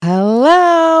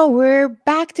Hello, we're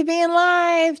back to being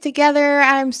live together.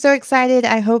 I'm so excited.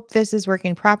 I hope this is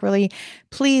working properly.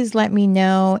 Please let me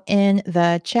know in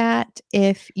the chat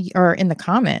or in the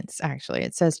comments. Actually,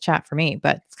 it says chat for me,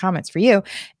 but it's comments for you.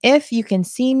 If you can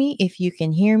see me, if you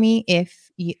can hear me,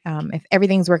 if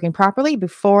everything's working properly.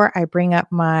 Before I bring up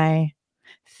my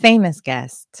famous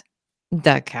guest,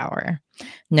 Doug Cower,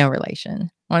 no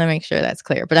relation. Want to make sure that's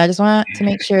clear, but I just want to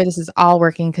make sure this is all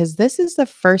working because this is the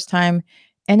first time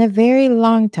in a very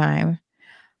long time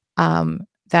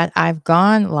that I've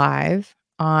gone live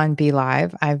on Be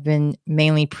Live. I've been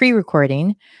mainly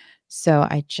pre-recording. So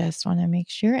I just want to make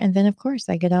sure. And then, of course,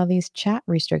 I get all these chat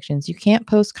restrictions. You can't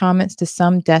post comments to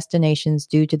some destinations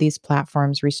due to these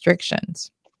platforms' restrictions.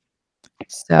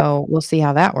 So we'll see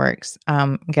how that works.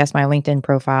 I guess my LinkedIn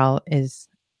profile is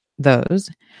those.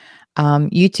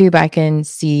 YouTube, I can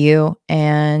see you.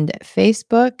 And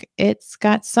Facebook, it's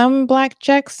got some black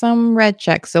checks, some red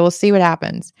checks. So we'll see what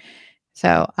happens.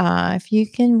 So if you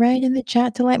can write in the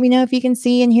chat to let me know if you can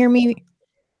see and hear me,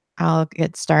 I'll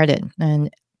get started.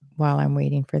 And while I'm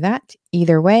waiting for that,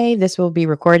 either way, this will be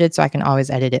recorded so I can always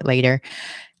edit it later.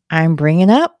 I'm bringing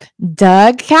up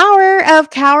Doug Cower of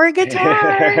Cower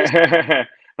Guitars.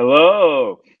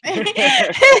 Hello.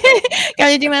 Got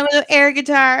to do my little air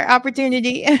guitar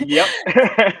opportunity. Yep.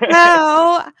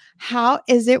 How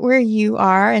is it where you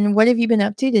are, and what have you been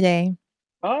up to today?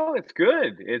 Oh, it's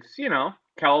good. It's,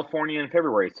 California in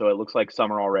February, so it looks like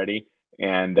summer already.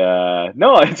 And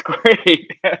no, it's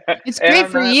great. It's And great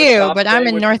I'm for at the you, shop but I'm today,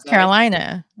 in which is North nice.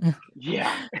 Carolina.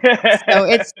 Yeah. So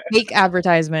it's fake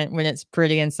advertisement when it's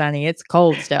pretty and sunny. It's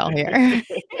cold still here.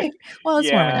 Well,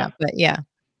 it's warming Yeah. up, but yeah.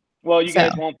 Well, you So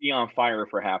guys won't be on fire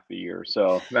for half the year,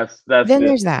 so that's then the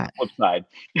there's that. flip side.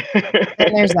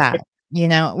 Then there's that.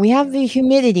 We have the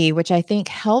humidity, which I think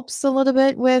helps a little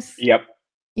bit with, Yep.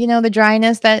 the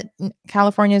dryness that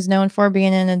California is known for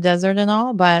being in a desert and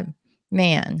all. But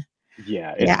man,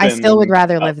 Yeah, yeah, it's I still would been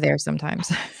rather tough. live there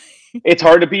sometimes. It's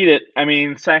hard to beat it. I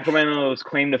mean, Sacramento's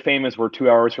claim to fame is we're 2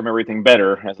 hours from everything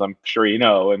better, as I'm sure you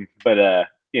know.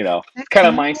 It's kind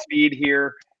of my speed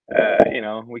here.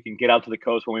 We can get out to the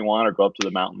coast when we want, or go up to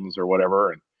the mountains or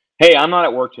whatever. And hey, I'm not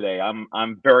at work today.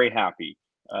 I'm very happy.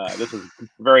 This is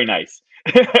very nice.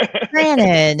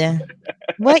 Granted,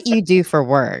 what you do for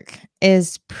work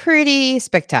is pretty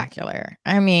spectacular.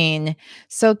 I mean,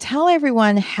 so tell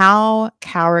everyone how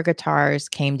Cower Guitars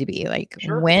came to be. Like,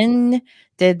 Sure. when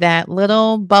did that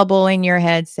little bubble in your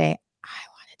head say, I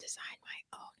want to design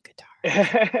my own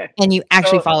guitar? And you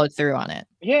actually So followed through on it.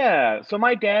 yeah, so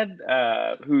my dad,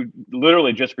 who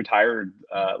literally just retired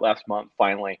last month,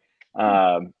 finally,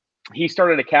 um, he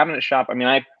started a cabinet shop. I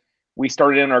mean, we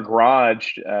started in our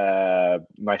garage. I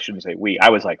shouldn't say we. I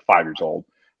was like 5 years old.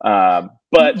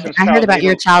 But since I heard child about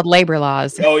your labor, child labor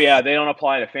laws. oh yeah, they don't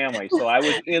apply to families. So I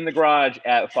was in the garage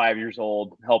at 5 years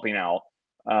old helping out.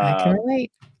 I can Um,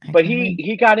 relate. I but can he relate.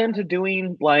 he got into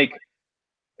doing like,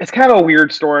 it's kind of a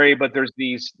weird story, but there's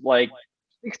these like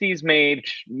 60s made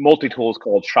multi-tools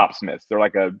called shopsmiths. They're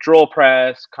like a drill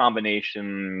press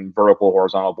combination vertical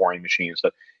horizontal boring machine. So,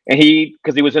 and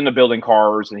because he was into building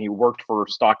cars and he worked for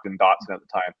Stockton Dotson at the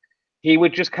time, he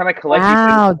would just kind of collect these things.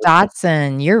 Wow,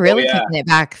 Dotson, you're Oh really yeah, kicking it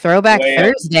back. Throwback way up,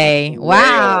 Thursday. way old.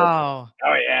 Wow.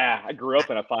 Oh yeah, I grew up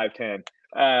in a 510.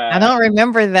 I don't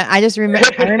remember that. I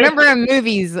remember in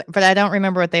movies, but I don't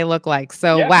remember what they look like.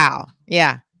 So, Yeah, wow.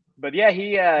 Yeah. but yeah,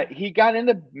 he got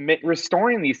into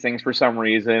restoring these things for some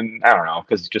reason. I don't know,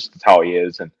 because just that's how he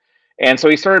is, and so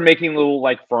he started making little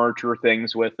like furniture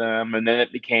things with them, and then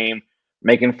it became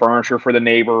making furniture for the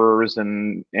neighbors,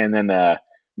 and then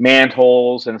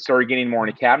mantles, and started getting more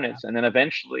into cabinets, and then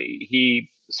eventually he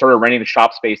started renting a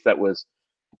shop space that was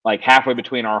like halfway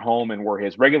between our home and where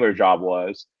his regular job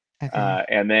was, Okay.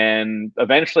 and then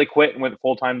eventually quit and went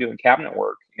full time doing cabinet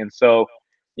work, and so.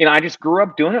 I just grew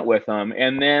up doing it with him,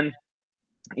 and then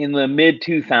in the mid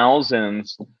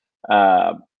 2000s,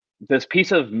 uh, this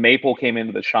piece of maple came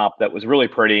into the shop that was really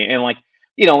pretty. And like,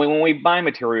 when we buy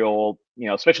material,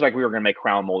 especially like we were going to make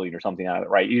crown molding or something out of it,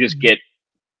 right? You just Mhm. get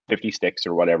 50 sticks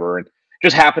or whatever. And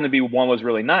just happened to be one was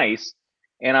really nice.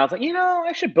 And I was like,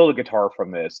 I should build a guitar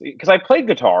from this because I played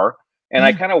guitar and I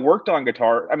Yeah. kind of worked on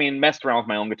guitar. I mean, messed around with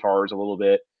my own guitars a little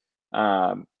bit.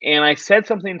 And I said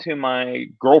something to my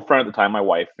girlfriend at the time, my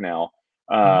wife now,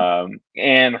 Mhm.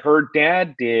 and her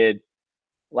dad did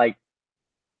like,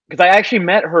 because I actually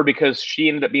met her because she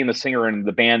ended up being the singer in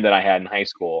the band that I had in high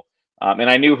school, and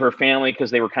I knew her family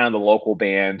because they were kind of the local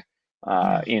band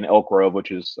Yeah. in Elk Grove,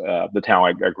 which is the town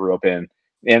I grew up in,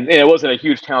 and it wasn't a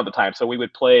huge town at the time, so we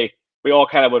would play. We all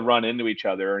kind of would run into each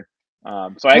other. So I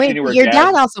actually Wait, knew her your dad.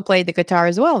 dad also played the guitar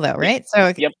as well, though, Yep, right?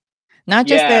 So, yep. Not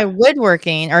just Yeah. the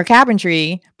woodworking or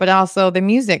cabinetry, but also the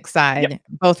music Yep. side,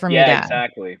 both from your Yeah, dad.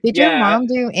 exactly. Did your Yeah, mom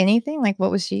do anything? Like,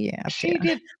 what was she up to? she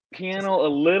did piano a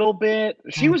little bit.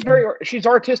 Okay. She's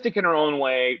artistic in her own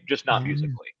way, just not Oh,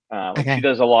 musically. Like she okay.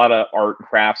 does a lot of art and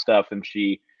craft stuff, and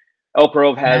Elk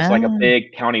Grove has like a Oh.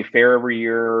 big county fair every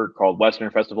year called Western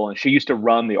Festival, and she used to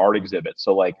run the art exhibit.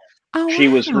 So like Oh, she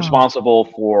was wow. responsible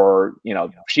for,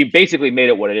 she basically made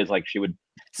it what it is. Like she would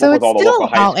So work with it all the local still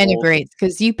high all schools. integrates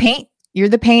because you paint. You're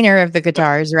the painter of the Yep.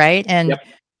 guitars, right? And, Yep.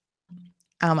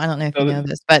 I don't know if you know So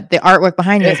this, but the artwork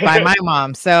behind me is by my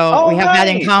mom. So we oh, have that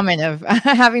in nice. common of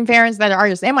having parents that are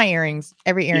artists. And my earrings,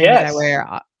 every earrings I Yes.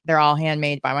 wear, they're all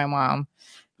handmade by my mom.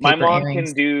 My Paper mom can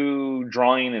earrings. do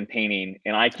drawing and painting,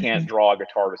 and I can't Okay. draw a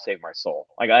guitar to save my soul.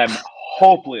 Like I am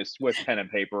hopeless with pen and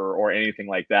paper or anything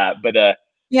like that.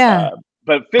 Yeah, Uh,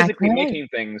 but I can physically relate. making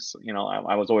things,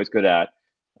 I was always good at.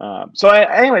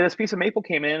 Anyway, this piece of maple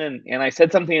came in, and I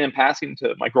said something in passing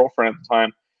to my girlfriend at the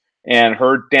time, and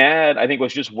her dad, I think,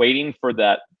 was just waiting for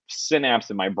that synapse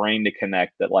in my brain to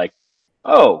connect that, like,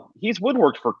 oh, he's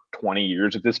woodworked for 20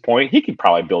 years at this point. He could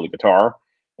probably build a guitar.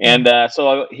 Yeah. And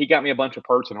so he got me a bunch of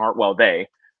parts and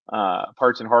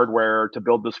parts and hardware to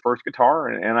build this first guitar,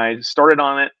 and I started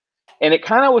on it. And it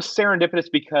kind of was serendipitous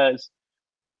because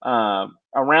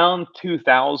around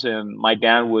 2000, my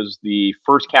dad was the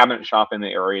first cabinet shop in the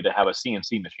area to have a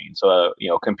CNC machine, so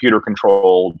a computer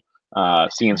controlled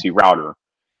CNC router.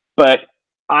 But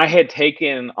I had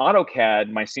taken AutoCAD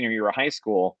my senior year of high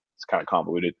school. It's kind of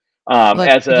convoluted. Look,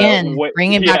 As a again, what?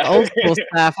 bringing back Yeah, old school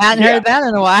stuff. Hadn't yeah. heard that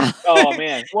in a while. Oh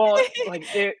man. Well, like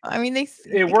I mean, it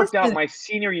I guess worked out the my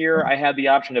senior year. I had the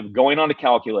option of going on to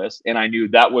calculus, and I knew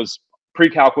that was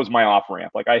pre-calc was my off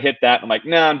ramp. Like I hit that, and I'm like,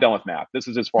 nah, I'm done with math. This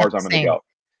is as far yeah, as I'm going to same. go.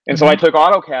 And so I Mhm. took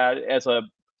AutoCAD as a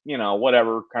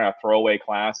whatever kind of throwaway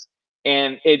class,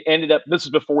 and it ended up. This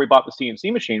is before we bought the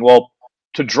CNC machine. Well,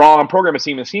 to draw and program a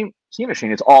CNC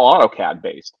machine, it's all AutoCAD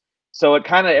based. So it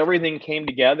kind of everything came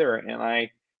together, and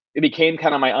it became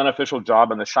kind of my unofficial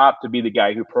job in the shop to be the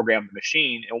guy who programmed the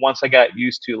machine. And once I got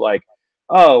used to like,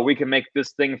 oh, we can make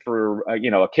this thing for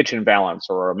a kitchen balance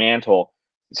or a mantle,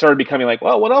 it started becoming like,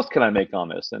 well, what else can I make on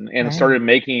this? And Right. started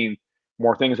making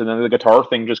more things, and then the guitar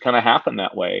thing just kind of happened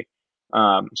that way.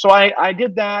 So I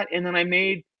did that, and then I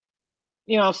made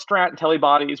Strat and Telly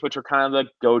bodies, which are kind of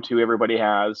the go-to everybody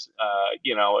has,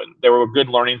 and they were good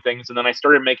learning things. And then I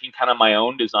started making kind of my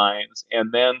own designs,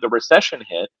 and then the recession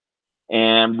hit,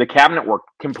 and the cabinet work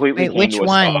completely Wait, came which to a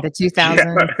one? stop. The Yeah,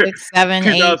 2006, 7,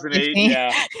 8, 2008. 15?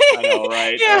 Yeah, I know,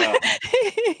 right? Yeah.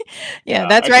 Yeah, Yeah.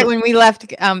 that's right when we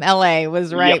left, LA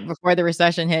was Yep. right before the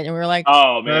recession hit, and we were like,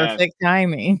 Oh man. "Perfect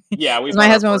timing," Yeah, we because my bought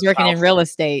our husband was first working in house. real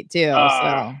estate too, Uh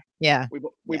so yeah. we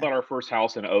Yeah. bought our first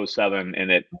house in '07,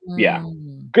 and yeah,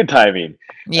 Mm. good timing.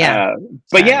 Yeah. Uh,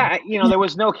 but Sorry. yeah, there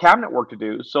was no cabinet work to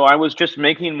do, so I was just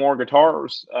making more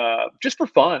guitars, just for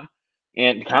fun,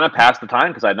 and kind of pass the time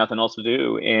because I had nothing else to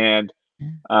do. And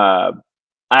uh,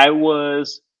 I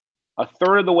was a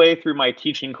third of the way through my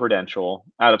teaching credential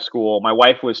out of school. My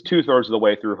wife was two-thirds of the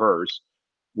way through hers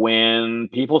when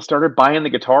people started buying the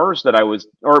guitars that I was,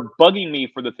 or bugging me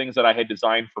for the things that I had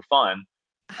designed for fun.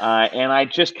 And I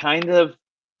just kind of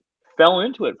fell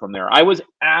into it from there. I was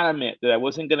adamant that I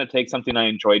wasn't going to take something I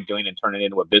enjoyed doing and turn it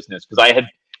into a business because I had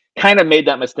kind of made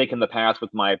that mistake in the past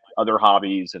with my other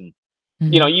hobbies. And,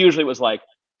 Mhm. usually it was like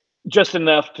just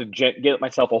enough to get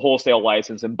myself a wholesale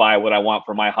license and buy what I want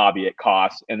for my hobby at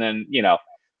cost. And then,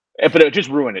 but it would just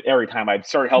ruin it every time I'd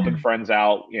start helping Mm. friends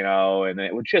out, and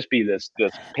it would just be this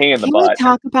pain in the Can we butt.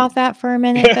 talk about that for a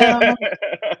minute, though?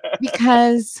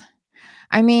 Because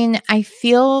I mean, I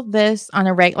feel this on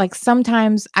a like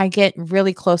sometimes I get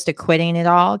really close to quitting it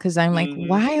all because I'm like, Mhm.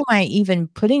 why am I even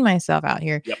putting myself out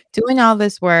here Yep. doing all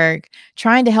this work,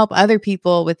 trying to help other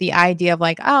people with the idea of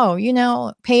like, oh,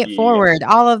 pay it Yep. forward,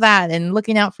 all of that, and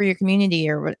looking out for your community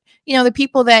or what, the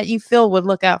people that you feel would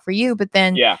look out for you, but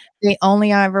then Yeah. they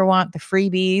only ever want the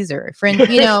freebies or friend,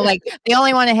 like they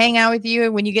only want to hang out with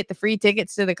you when you get the free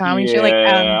tickets to the comedy show. Like,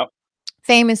 Yeah.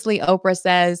 famously, Oprah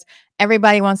says,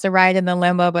 "Everybody wants to ride in the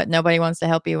limo, but nobody wants to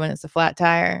help you when it's a flat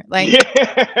tire." Like, Yeah.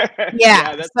 yeah,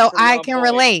 Yeah, that's so pretty I on can point.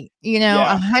 relate, Yeah.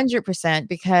 100%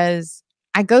 because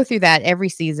I go through that every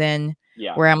season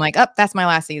Yeah. where I'm like, "Oh, that's my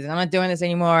last season. I'm not doing this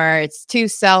anymore. It's too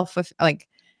like,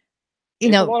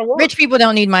 It's a lot of work. rich people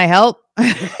don't need my help."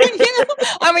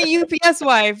 I'm a UPS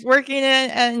wife working in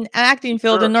an acting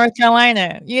field in Sure. North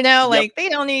Carolina, Yep. like they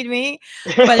don't need me.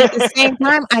 But at the same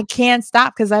time, I can't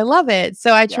stop because I love it.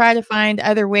 So I Yeah. try to find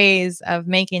other ways of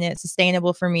making it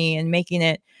sustainable for me and making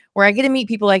it where I get to meet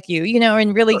people like you,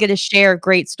 and really Sure. get to share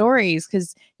great stories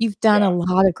because you've done a Yeah.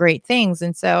 lot of great things.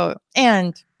 And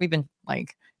we've been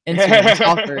like Instagram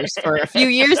stalkers for a few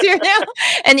years here now,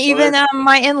 and even, Well,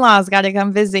 my in-laws got to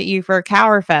come visit you for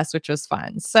Cower Fest, which was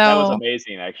fun. that was So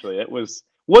amazing, actually. It was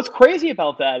what's crazy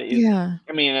about that is, yeah.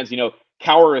 I mean, as you know,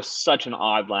 Cower is such an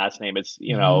odd last name. It's,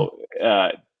 Mhm. uh,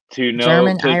 to know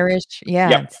German, to Irish, yeah,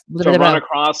 yep, it's a little to bit of run both.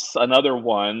 across another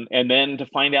one and then to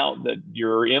find out that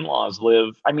your in-laws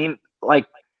live, I mean, like,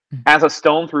 Mm, as a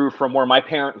stone through from where my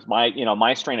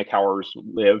strain of Cowers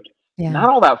lived, yeah. not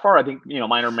all that far. I think, mine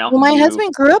are Well, Mountain my View.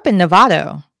 husband grew up in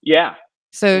Novato, Yeah,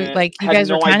 so, and like, you had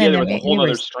guys were no kinda idea in there the was a whole 'nother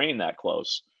neighbors, strain that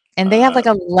close. and they have, Uh like,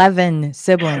 11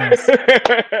 siblings,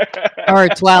 or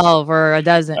 12, or a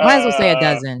dozen. Might as well say a Uh,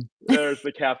 dozen. there's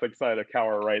the Catholic side of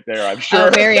Cower right there, I'm Oh,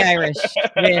 sure. very Irish.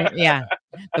 Yeah.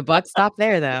 The buck stopped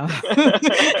there, though.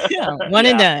 Yeah, one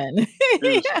and Yeah, done.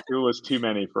 Yeah. it was too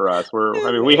many for us.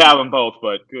 I mean, we have them both,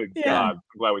 but good Yeah. God, I'm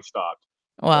glad we stopped.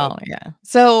 But Well, yeah. but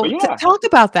So yeah, talk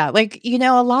about that. Like, a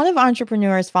lot of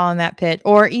entrepreneurs fall in that pit,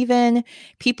 or even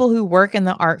people who work in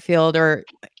the art field, or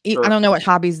I sure. don't know what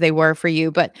hobbies they were for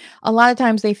you, but a lot of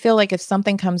times they feel like if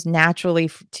something comes naturally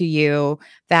to you,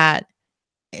 that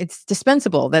it's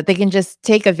dispensable, that they can just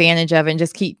take advantage of and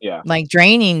just keep Yeah. like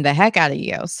draining the heck out of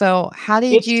you. So how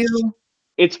did It's you?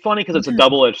 it's funny because it's a Yeah.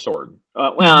 double-edged sword.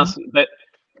 Well, Mhm. s but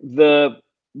the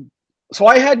so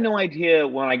I had no idea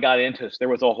when I got into this, there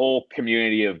was a whole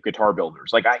community of guitar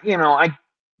builders. Like, I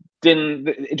didn't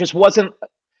it just wasn't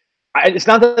it's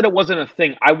not that it wasn't a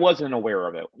thing, I wasn't aware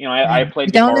of it. I Yeah. played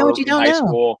You don't know guitar what you in don't high know.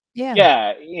 school. Yeah.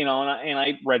 Yeah, and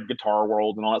I read Guitar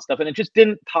World and all that stuff, and it just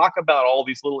didn't talk about all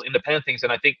these little independent things,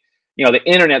 and I think, the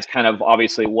internet's kind of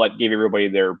obviously what gave everybody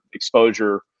their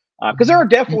exposure, because there Mhm. are An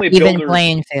definitely even builders.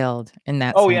 playing field in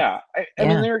that Oh, sense. yeah. I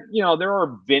mean, Yeah. there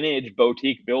are vintage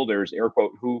boutique builders, air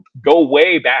quote, who go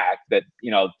way back that,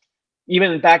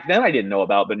 even back then I didn't know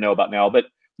about, but know about now. But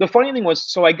the funny thing was,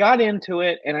 so I got into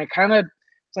it and I kind of,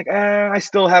 it's like, I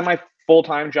still have my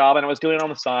full-time job and I was doing it on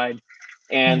the side.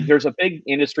 And Yeah. there's a big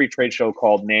industry trade show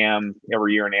called NAM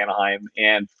every year in Anaheim.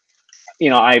 And,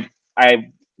 I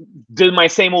did my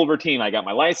same old routine. I got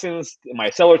my license, my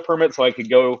seller's permit, so I could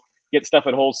go get stuff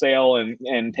at wholesale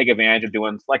and take advantage of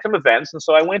doing like some events. And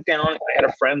so I went down. I had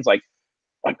a friends like,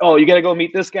 oh, you got to go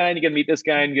meet this guy, and you got to meet this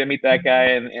guy, and you got to meet that guy,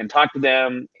 and talk to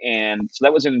them. And so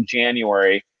that was in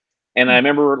January, and I Hmm.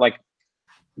 remember like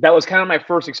that was kind of my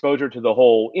first exposure to the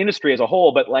whole industry as a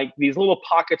whole. But like these little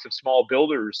pockets of small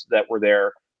builders that were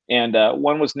there, and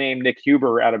one was named Nick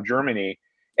Huber out of Germany.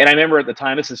 And I remember at the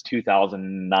time, this is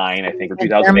 2009, I think, or A German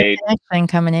 2008. connection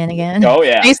coming in again. Oh I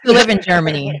yeah. used to live in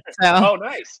Germany, so Oh,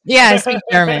 nice. yeah, I speak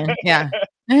German, yeah.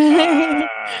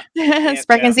 Can't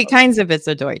Sprechen Sie kein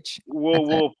bisschen Deutsch. That's it.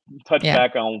 we'll touch Yeah.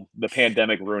 back on the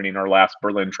pandemic ruining our last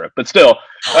Berlin trip, but still,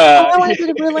 Oh, I wanna go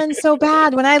to Berlin so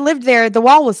bad. When I lived there, the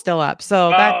wall was still up,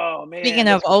 so that oh man, speaking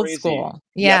of that's old crazy. school.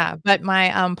 Yep, Yeah, but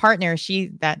my, partner, she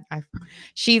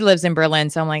lives in Berlin,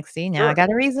 so I'm like, "See, now I sure. got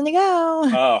a reason to go."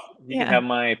 Oh, you can Yeah. have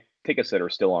my ticket sitter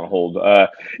still on hold.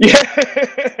 Yeah,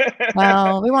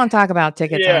 Well, we won't talk about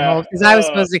tickets on yeah. hold because I was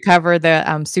supposed to cover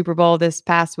the, Super Bowl this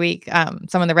past week,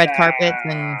 some of the red carpets,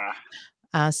 and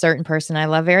Ah. a certain person I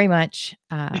love very much.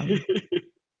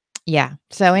 Yeah,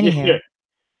 so Yeah, anywho,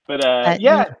 but but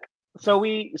yeah. yeah. So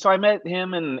I met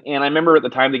him, and I remember at the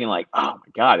time thinking like, oh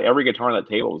my god, every guitar on that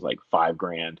table was like 5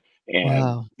 grand, and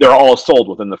Whoa. they're all sold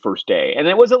within the first day. And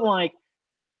it wasn't like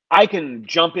I can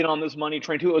jump in on this money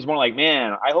train too. It was more like,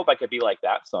 man, I hope I could be like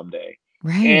that someday.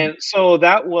 Right. And so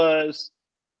that was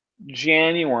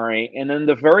January, and then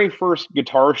the very first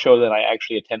guitar show that I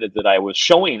actually attended that I was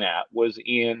showing at was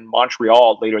in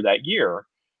Montreal later that year,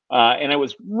 and it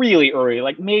was really early,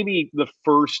 like maybe the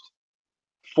first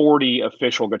 40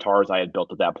 official guitars I had built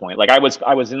at that point. Like I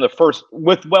was in the first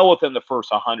within the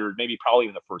first 100, maybe probably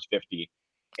in the first 50.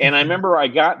 And I Okay. remember I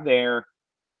got there.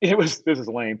 This is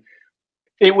lame.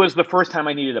 It was the first time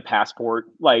I needed a passport,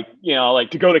 like, like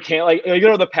to go to like you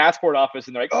go to the passport office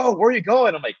and they're like, "Oh, where are you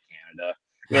going?" I'm like, "Canada."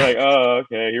 They're like, "Oh,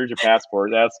 okay, here's your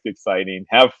passport. That's exciting.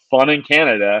 Have fun in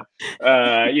Canada."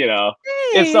 You know.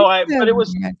 And Hey, so it's a I flew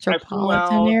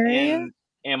metropolitan out, area.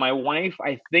 and my wife,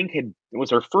 I think, it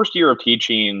was her first year of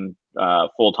teaching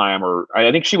full time, or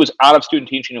I think she was out of student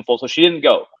teaching in full, so she didn't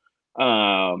go.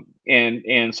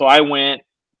 And so I went,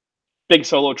 big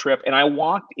solo trip, and I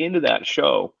walked into that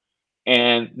show,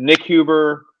 and Nick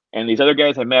Huber and these other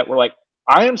guys I met were like,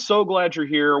 "I am so glad you're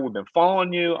here. We've been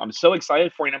following you. I'm so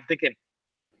excited for you." And I'm thinking,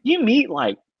 you meet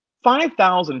like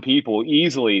 5,000 people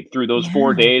easily through those Yeah.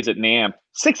 4 days at NAM.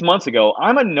 6 months ago,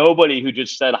 I'm a nobody who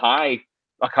just said hi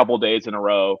a couple days in a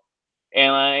row,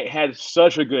 and I had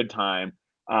such a good time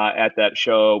at that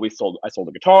show. I sold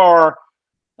a guitar.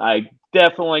 I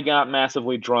definitely got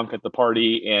massively drunk at the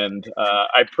party, and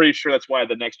I'm pretty sure that's why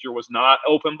the next year was not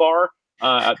open bar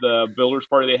at the builders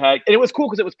party they had. And it was cool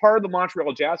because it was part of the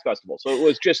Montreal Jazz Festival, so it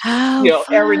was just Oh,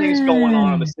 everything's going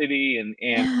on in the fun. city, and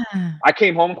Yeah. I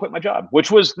came home and quit my job,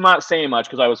 which was not saying much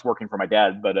because I was working for my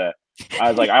dad, but I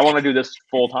was like, I want to do this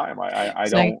full time. I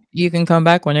It's like, don't. "You can come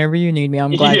back whenever you need me.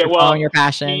 I'm glad Yeah, you're well, following your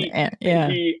passion." he And yeah.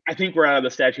 he I think we're out of the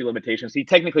statute of limitations. He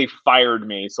technically fired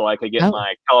me so I could get Oh,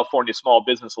 my California small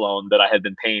business loan that I had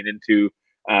been paying into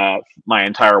my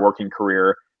entire working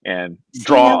career and see, now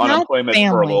draw that's unemployment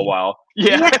for a little family. while.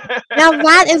 Yeah. Yeah. Now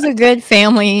that is a good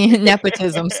family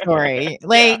nepotism story. Yeah,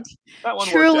 Like, that one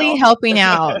worked truly out. helping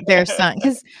out their son,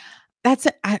 because that's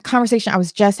a conversation I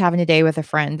was just having today with a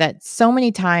friend, that so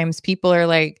many times people are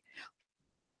like,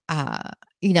 uh,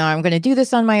 I'm gonna do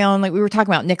this on my own. Like, we were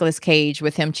talking about Nicolas Cage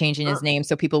with him changing his Sure. name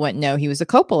so people wouldn't know he was a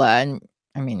Coppola, and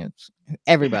I mean, it's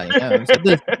everybody knows at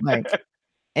this, like,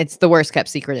 it's the worst kept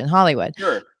secret in Hollywood.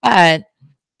 Sure. But,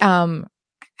 um,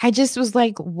 I just was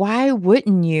like, why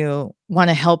wouldn't you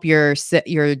wanna help your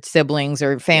siblings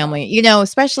or Yeah. family,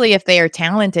 especially if they are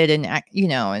talented and,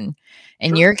 and in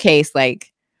Sure. your case, like,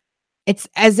 it's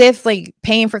as if, like,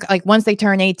 paying for, like, once they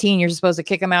turn 18, you're supposed to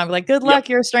kick them out and be like, "Good Yep. luck,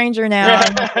 you're a stranger now. I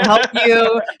have to help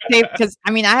you pay," because, I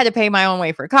mean, I had to pay my own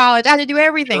way for college. I had to do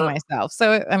everything Sure. myself.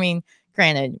 So, I mean,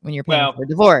 granted, when you're paying Well, for a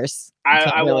divorce, you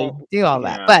can't I really won't. do all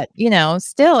that. Yeah. But,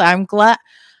 still, I'm glad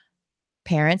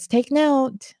parents take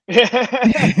note.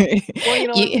 Well,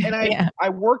 You and yeah. I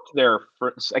worked there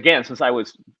for again since I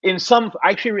was in some.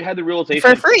 I actually had the For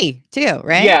realization. free too,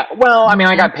 right? Yeah, well, I mean,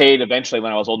 I Mhm. got paid eventually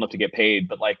when I was old enough to get paid,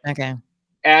 but like Okay.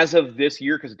 as of this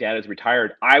year, because dad is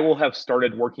retired, I will have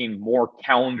started working more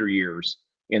calendar years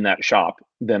in that shop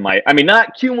than I mean,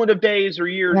 not cumulative days or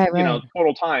years, Right, right.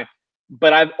 total time,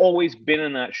 but I've always been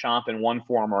in that shop in one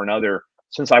form or another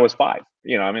since I was 5.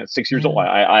 I mean, at 6 years old.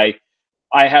 Yeah.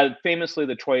 I had famously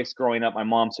the choice growing up. My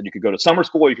mom said you could go to summer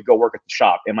school or you could go work at the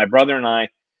shop. And my brother and I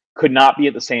could not be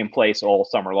at the same place all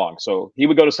summer long. So he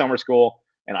would go to summer school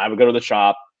and I would go to the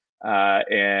shop,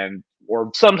 and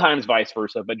or sometimes vice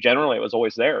versa, but generally it was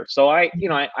always there. So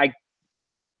Mhm. I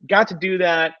got to do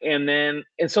that, and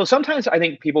so sometimes I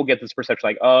think people get this perception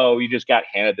like, oh, you just got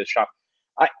handed this shop.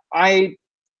 I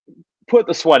put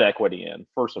the sweat equity in,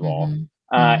 first of all. Mhm.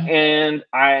 Mhm.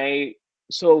 And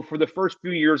so for the first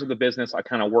few years of the business, I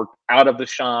kind of worked out of the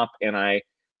shop and I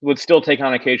would still take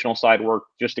on occasional side work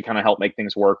just to kind of help make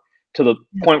things work to the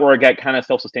Yeah. point where it got kind of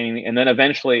self sustaining. And then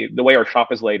eventually, the way our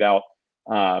shop is laid out,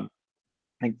 um,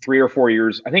 I think 3 or 4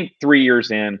 years, I think 3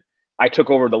 years in, I took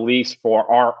over the lease for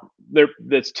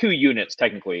that's 2 units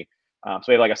technically. So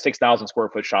we have like a 6,000 square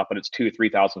foot shop, but it's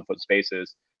 3,000 foot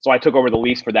spaces. So I took over the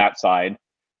lease for that side.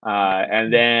 And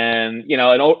Mhm. then,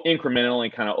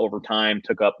 incrementally kind of over time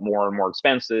took up more and more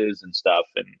expenses and stuff.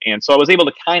 And so I was able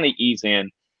to kind of ease in,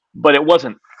 but it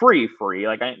wasn't free.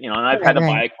 Like and I've had Right, to buy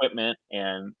right. equipment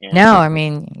and, No, I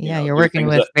mean, yeah, you're do working things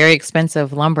with that, very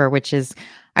expensive lumber, which is,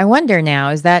 I wonder now,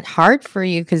 is that hard for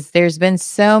you? Because there's been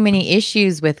so many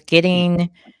issues with getting,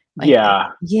 like,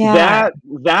 yeah, yeah.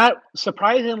 that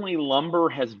surprisingly lumber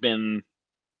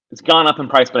it's gone up in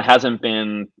price, but it hasn't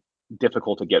been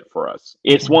difficult to get for us.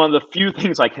 It's Okay. one of the few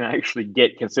things I can actually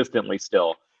get consistently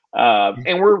still.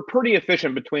 And we're pretty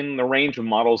efficient between the range of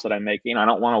models that I'm making. I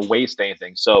don't want to waste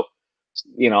anything. So,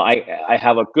 I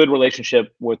have a good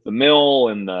relationship with the mill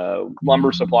and the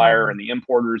lumber supplier Mm. and the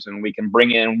importers, and we can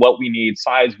bring in what we need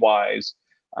size wise.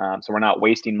 So we're not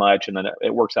wasting much, and then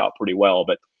it works out pretty well.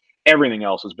 But everything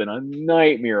else has been a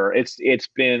nightmare. It's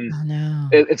been Oh, no.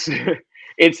 it's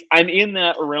it's I'm in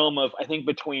that realm of I think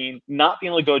between not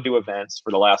being able to go do events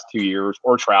for the last 2 years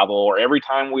or travel, or every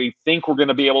time we think we're going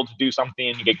to be able to do something,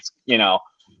 it gets the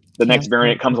next Cancel.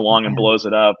 variant comes along and Yeah. blows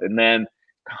it up, and then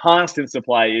constant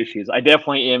supply issues. I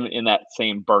definitely am in that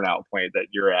same burnout point that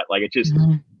you're at. Like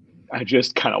Mhm. I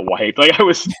just kind of wiped. Like I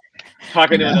was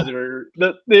talking to Yeah. another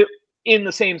the in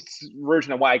the same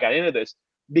version of why I got into this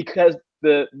because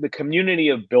the community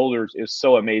of builders is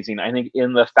so amazing. I think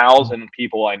in the 1,000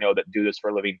 people I know that do this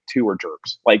for a living, 2 are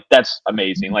jerks. Like that's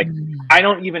amazing. Like I Mm.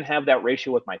 don't even have that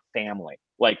ratio with my family.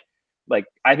 Like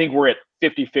I think we're at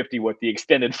 50-50 with the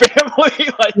extended family.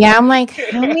 Like Yeah, I'm like,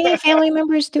 "How many family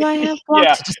members do I have yeah.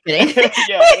 blocked?" Just kidding.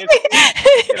 Yeah,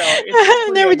 it's I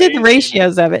pretty never did the amazing.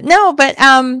 ratios of it. No, but,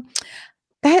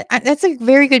 that's a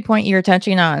very good point you're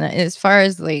touching on as far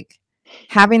as, like,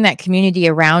 having that community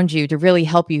around you to really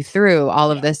help you through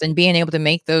all of Yeah. this and being able to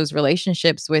make those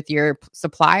relationships with your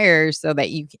suppliers so that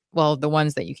well, the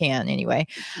ones that you can anyway,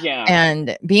 Yeah.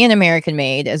 and being American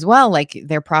made as well, like,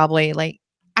 they're probably, like,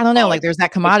 I don't know, Oh, like there's that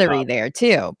it's camaraderie tough. there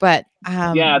too. But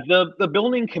Yeah, the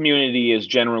building community is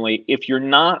generally, if you're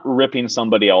not ripping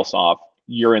somebody else off,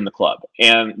 you're in the club.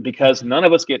 And because none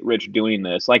of us get rich doing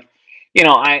this, like,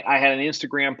 I had an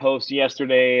Instagram post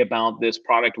yesterday about this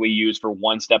product we use for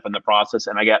one step in the process,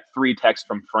 and I got 3 texts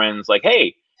from friends like,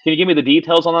 "Hey, can you give me the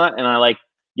details on that?" And I like,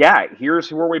 "Yeah,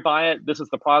 here's where we buy it. This is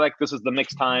the product. This is the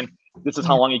mix time. This is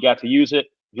how yeah. long you got to use it.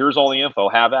 Here's all the info.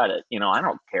 Have at it." I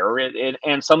don't care.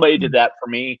 And somebody did Mm. that for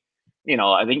me.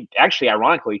 I think actually,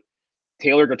 ironically,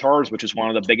 Taylor Guitars, which is one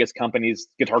of the biggest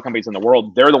guitar companies in the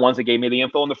world, they're the ones that gave me the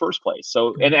info in the first place.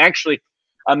 So, and actually,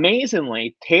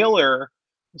 amazingly, Taylor.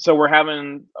 So we're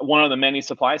having one of the many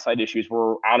supply side issues.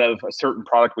 We're out of a certain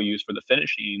product we use for the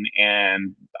finishing,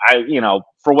 and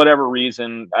for whatever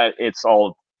reason, it's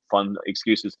all fun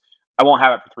excuses. I won't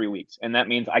have it for 3 weeks, and that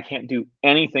means I can't do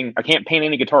anything. I can't paint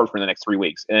any guitars for the next 3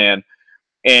 weeks, and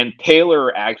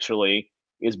Taylor actually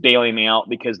is bailing me out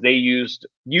because they used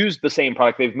the same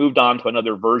product. They've moved on to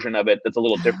another version of it that's a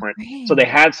little Oh, different. So they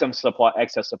great. had some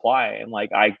excess supply, and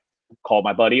like I called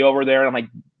my buddy over there, and I'm like,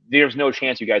 "There's no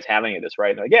chance you guys have any of this, right?"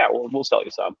 And they're like, "Yeah, we'll sell you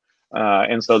some."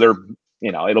 And so they're,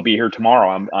 it'll be here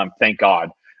tomorrow. I'm thank God.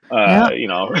 No, Uh, you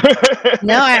know,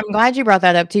 no, I'm glad you brought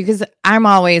that up too, because I'm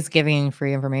always giving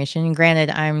free information. Granted,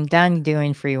 I'm done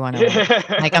doing free one-on-one.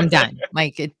 Like I'm done.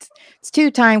 Like it's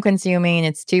too time consuming.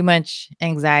 It's too much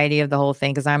anxiety of the whole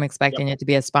thing because I'm Yep, expecting it to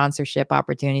be a sponsorship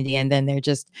opportunity, and then they're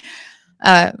just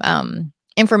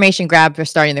information grab for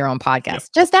starting their own yep,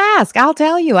 podcast. Just ask. I'll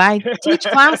tell you. I teach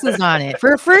classes on it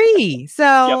for free. yep,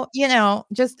 So,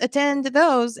 just attend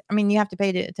those. I mean, you have to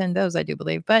pay to attend those, I do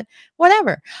believe, but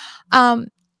whatever. Um,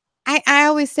 I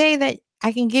always say that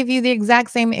I can give you the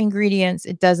exact same ingredients.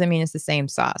 It doesn't mean it's the same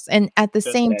sauce. And at the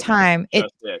just same it, time, it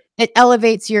just it. it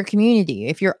elevates your community.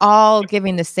 If you're all Yep,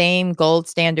 giving the same gold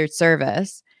standard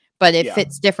service, but it yeah,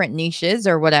 fits different niches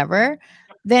or whatever,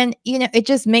 then it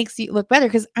just makes you look better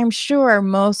because I'm sure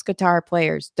most guitar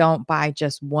players don't buy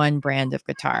just one brand of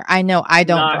guitar. I know I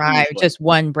don't not buy usually. just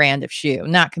one brand of shoe,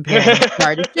 not comparing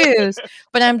guitar to shoes,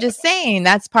 but I'm just saying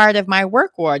that's part of my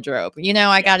work wardrobe. I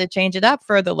Yeah. got to change it up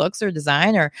for the looks or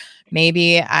design, or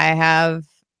maybe I have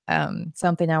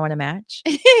something I want to match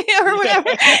or whatever,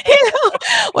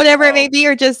 whatever it may Oh, be,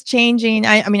 or just changing.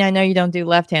 I mean, I know you don't do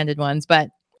left-handed ones,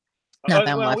 but not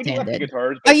that I'm well, we do lefty left-handed.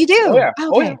 guitars, Oh, but you oh do? yeah,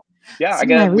 Oh, oh yeah, okay. yeah. I See,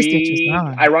 my got research is we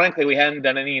wrong. ironically we hadn't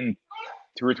done any in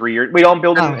 2 or 3 years. We don't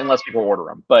build them Oh, unless people order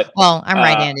them. But well, I'm uh,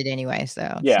 right-handed anyway, so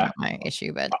it's yeah. not my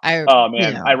issue, but Oh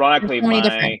man, there's ironically, so many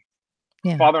different. my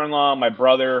Yeah. father-in-law, my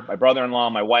brother, my brother-in-law,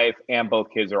 my wife, and both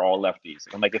kids are all lefties.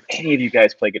 I'm like, if any of you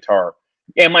guys play guitar,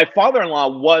 and my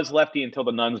father-in-law was lefty until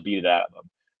the nuns beat it out of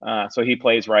him. So he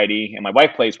plays righty, and my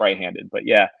wife plays right-handed. But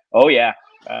yeah, oh yeah,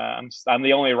 I'm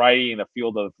the only righty in a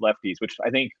field of lefties, which I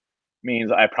think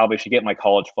means I probably should get my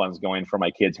college funds going for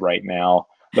my kids right now.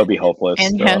 They'll be hopeless.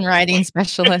 And So handwriting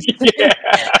specialist yeah.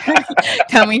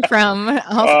 coming from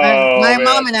also, Oh my man.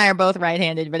 mom and I are both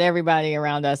right-handed, but everybody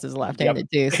around us is Yep.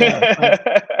 left-handed too, so it's like,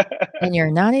 and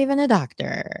you're not even a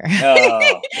doctor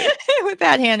Oh, with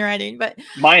that handwriting, but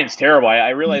mine's terrible. I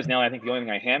realize now. I think the only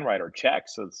thing I handwrite are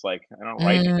checks. So it's like I don't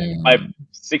write anything. My mm.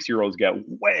 6-year-old's got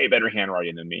way better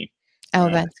handwriting than me. Oh,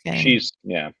 that's good. She's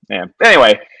yeah.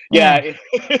 Anyway, Yeah. yeah,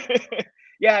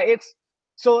 yeah. It's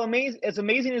so amazing. As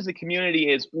amazing as the community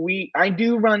is, I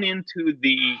do run into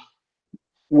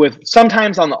with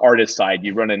sometimes on the artist side,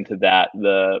 you run into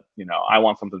I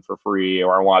want something for free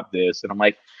or I want this, and I'm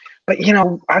like, but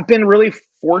I've been really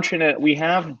fortunate. We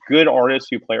have good artists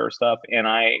who play our stuff, and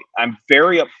I'm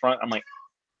very upfront. I'm like,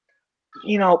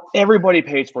 everybody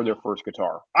pays for their first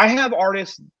guitar. I have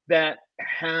artists that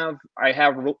I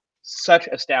have such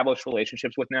established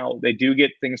relationships with now. They do get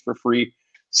things for free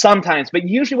sometimes, but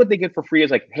usually what they get for free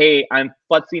is like, hey, I'm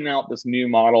futzing out this new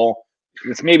model.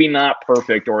 It's maybe not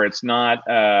perfect, or it's not.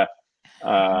 I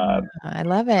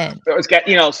love it. It's got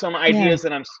some Yeah. ideas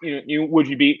that would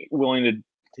you be willing to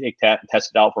take that and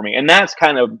test it out for me? And that's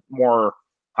kind of more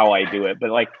how I do it. But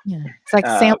like, Yeah. It's like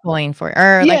uh, sampling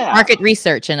or like yeah, market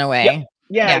research in a yep, way.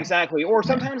 yeah, Yeah. exactly. Or Yeah.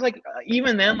 sometimes like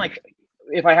even then, like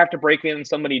if I have to break in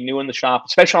somebody new in the shop,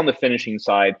 especially on the finishing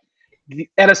side,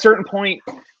 at a certain point,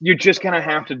 you're just gonna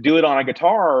have to do it on a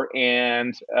guitar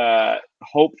and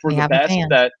hope for We the have a best. fan.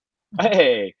 That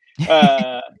hey,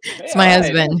 uh, It's hey, my all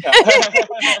right, husband.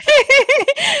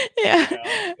 Yeah.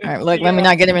 All right, look, let me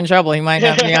not get him in trouble. He might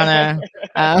not be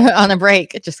on a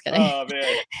break. Just kidding. Oh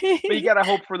man. But you gotta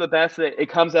hope for the best that it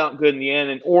comes out good in the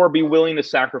end, or be willing to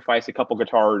sacrifice a couple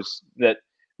guitars that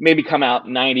maybe come out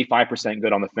 95%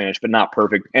 good on the finish, but not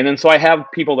perfect. And then so I have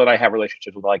people that I have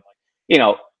relationships with, like,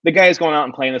 the guy is going out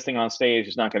and playing this thing on stage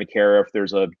is not going to care if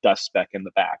there's a dust speck in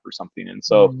the back or something. And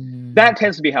so Mm, that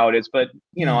tends to be how it is. But,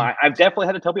 yeah. I've definitely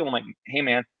had to tell people, I'm like, hey,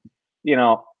 man,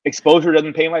 exposure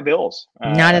doesn't pay my bills.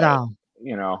 Not at all.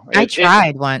 You know, I it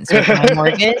tried once with my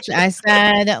mortgage. I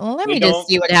said, "Let they me just don't.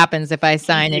 see what happens if I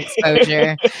sign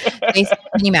exposure." They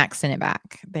Penny Mac sent it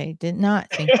back. They did not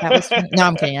think that was funny. No,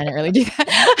 I'm kidding. I didn't really do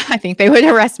that. I think they would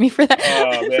arrest me for that,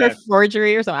 Oh for man.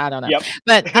 forgery or something. I don't know. Yep.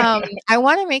 But, I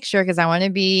wanna make sure because I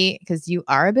wanna be because you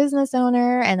are a business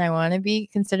owner and I wanna be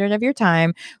considerate of your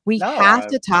time. We No, have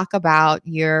to talk about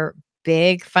your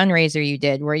big fundraiser you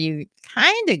did where you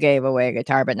kinda gave away a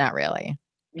guitar, but not really.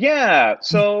 yeah.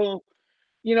 So,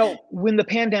 when the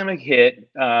pandemic hit,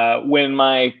 when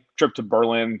my trip to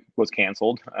Berlin was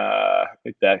canceled,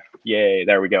 yay,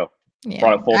 there we go. Yeah.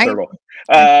 Brought it full I circle.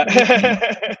 I Uh, see what you mean.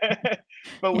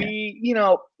 but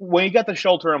Yeah. when you got the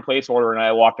shelter in place order and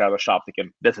I walked out of the shop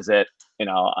thinking, this is it,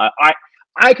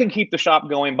 I can keep the shop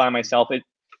going by myself.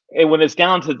 When it's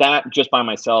down to that just by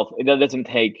myself, it doesn't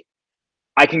take,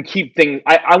 I can keep things,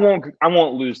 I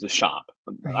won't lose the shop.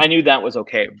 I Right. knew that was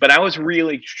okay, but I was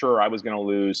really sure I was going to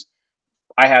lose.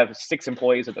 I have 6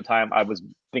 employees at the time.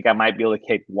 Think I might be able to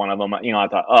keep one of them. I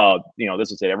thought, oh, this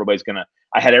is it.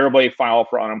 I had everybody file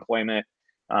for unemployment.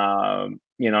 And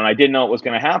I didn't know it was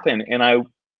gonna happen. And I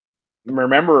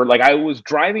remember, like, I was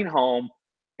driving home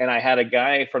and I had a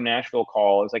guy from Nashville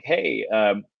call. It's like, hey,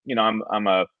 I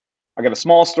got a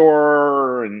small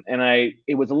store, and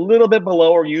it was a little bit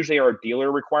below or usually our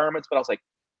dealer requirements, but I was like,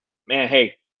 man,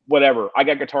 hey, whatever. I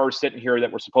got guitars sitting here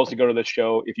that were supposed to go to this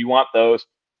show. If you want those,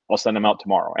 I'll send them out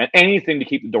tomorrow. And anything to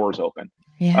keep the doors open.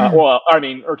 Yeah.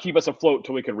 Or keep us afloat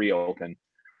till we could reopen.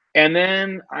 And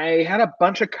then I had a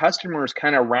bunch of customers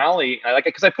kind of rally.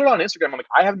 Because I put it on Instagram. I'm like,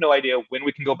 I have no idea when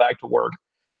we can go back to work,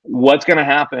 what's going to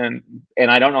happen, and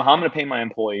I don't know how I'm going to pay my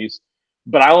employees.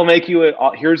 But I will make you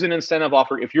here's an incentive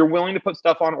offer. If you're willing to put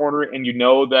stuff on order, and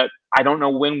that I don't know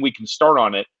when we can start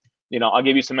on it, I'll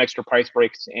give you some extra price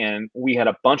breaks. And we had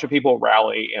a bunch of people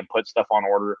rally and put stuff on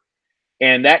order.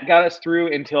 And that got us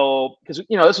through until, because this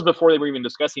was before they were even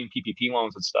discussing PPP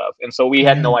loans and stuff, and so we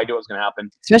had no Right. idea what was going to happen.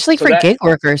 Especially So for that, gig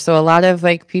workers. So a lot of,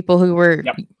 like, people who were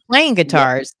yep, playing yep,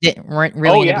 guitars weren't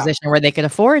really oh in a yeah, position where they could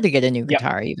afford to get a new yep,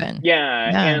 guitar even. yeah,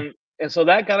 Yeah. and so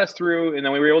that got us through, and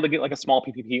then we were able to get like a small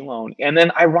PPP loan, and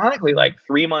then ironically, like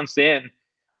 3 months in,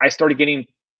 I started getting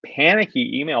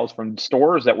panicky emails from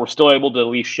stores that were still able to at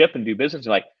least ship and do business.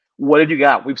 They're like, what did you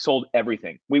got? We've sold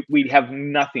everything. We have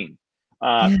nothing.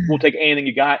 Yeah. We'll take anything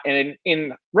you got. And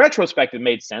in retrospect, it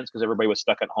made sense because everybody was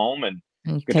stuck at home and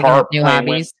And taking up guitar new playing went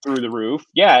hobbies. through the roof.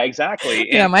 Yeah, exactly.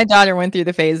 Yeah, And my daughter went through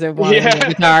the phase of wanting a yeah,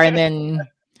 guitar, and then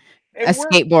a and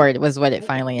skateboard was what it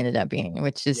finally ended up being,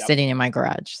 which is yep. sitting in my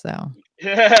garage, so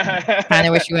kinda Yeah.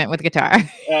 wish you went with guitar.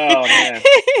 Oh man.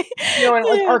 And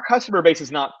like Yeah. our customer base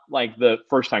is not like the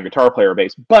first time guitar player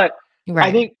base, but I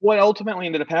Right. think what ultimately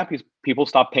ended up happening is people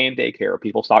stopped paying daycare,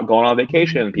 people stopped going on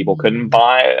vacation, people couldn't Mm.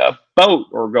 buy a boat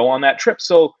or go on that trip.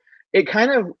 So it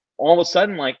kind of all of a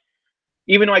sudden, like,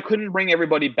 even though I couldn't bring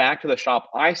everybody back to the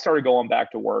shop, I started going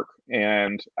back to work.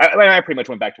 And I pretty much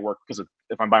went back to work because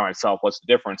if I'm by myself, what's the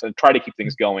difference? And try to keep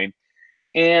things going.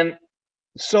 And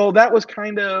so that was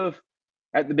kind of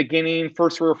at the beginning,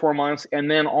 first 3 or 4 months,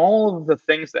 and then all of the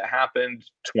things that happened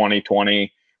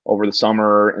 2020 over the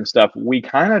summer and stuff. We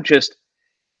kind of just,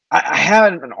 I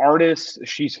had an artist.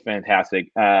 She's fantastic.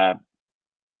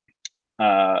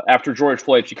 After George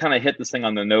Floyd, she kind of hit this thing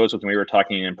on the nose when we were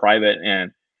talking in private,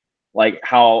 and like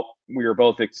how we were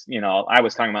both, I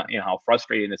was talking about how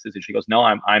frustrating this is, and she goes, "No,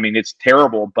 I mean, it's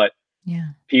terrible, but Yeah.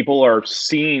 people are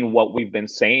seeing what we've been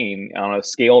saying on a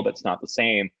scale that's not the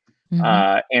same."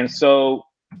 Mhm. And so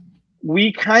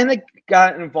we kind of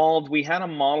got involved. We had a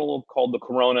model called the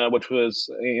Corona, which was,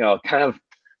 kind of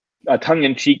a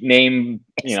tongue-in-cheek name,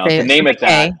 to It's name with it a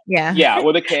that. K, yeah. Yeah,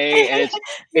 with a K, and it's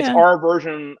Yeah. our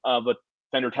version of a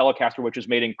Fender Telecaster, which is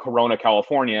made in Corona,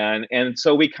 California, and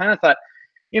so we kind of thought,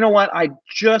 you know what? I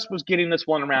just was getting this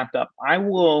one wrapped up. I'm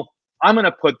going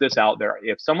to put this out there.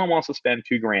 If someone wants to spend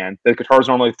 2 grand, the guitar is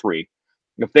normally 3.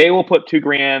 If they will put 2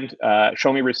 grand,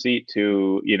 show me receipt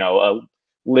to, a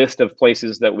list of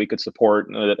places that we could support,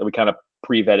 that we kind of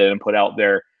pre-vetted and put out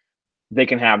there, they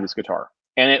can have this guitar.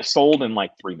 And it sold in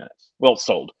like 3 minutes. Well, it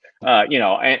sold,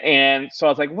 and so I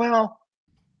was like, well,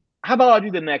 how about I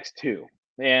do the next 2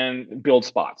 and build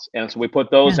spots? And so we put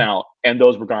those Yeah. out, and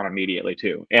those were gone immediately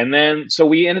too. And then so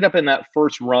we ended up in that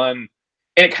first run,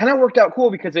 and it kind of worked out cool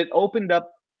because it opened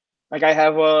up. Like, I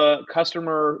have a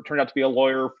customer turned out to be a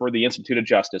lawyer for the Institute of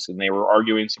Justice, and they were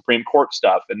arguing Supreme Court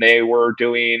stuff, and they were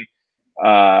doing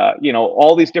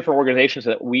all these different organizations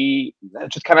that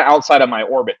just kind of outside of my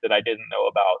orbit that I didn't know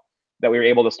about, that we were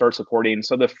able to start supporting.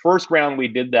 So the first round we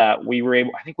did that,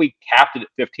 I think we capped it at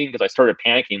 15 because I started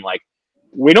panicking, like,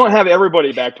 we don't have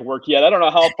everybody back to work yet. I don't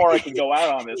know how far I can go out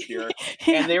on this here.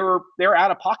 Yeah. And they're out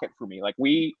of pocket for me. Like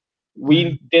we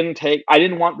Mm, I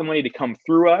didn't want the money to come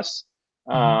through us,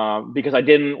 mhm. because I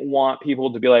didn't want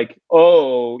people to be like,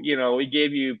 oh, we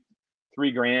gave you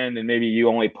 $3,000 and maybe you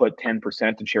only put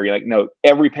 10% to charity. Like, no,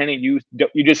 every penny you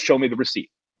just show me the receipt,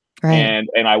 Right.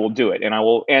 and I will do it.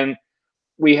 And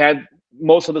we had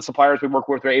most of the suppliers we work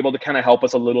with were able to kind of help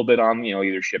us a little bit on,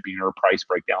 either shipping or price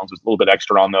breakdowns, with a little bit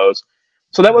extra on those.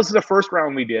 So that was the first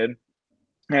round we did.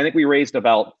 And I think we raised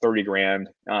about 30 grand.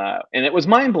 And it was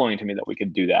mind blowing to me that we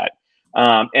could do that.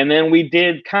 And then we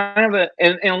did kind of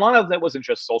and a lot of that wasn't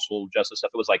just social justice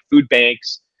stuff. It was like food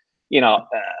banks,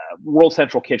 World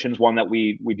Central Kitchen's one that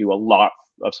we do a lot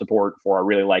of support for. I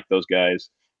really like those guys.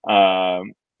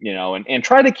 And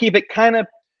try to keep it kind of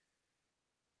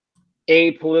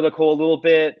apolitical a little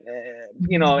bit,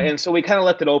 Mhm. and so we kind of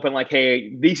left it open, like,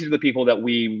 hey, these are the people that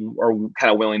we are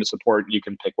kind of willing to support. You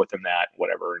can pick within that,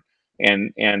 whatever.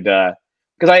 And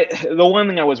because the one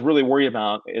thing I was really worried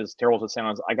about, is terrible as it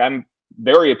sounds, like, I'm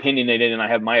very opinionated and I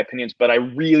have my opinions, but I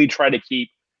really try to keep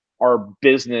our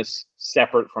business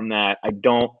separate from that. I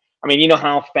mean, you know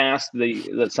how fast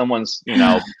that someone's,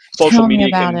 social Tell me media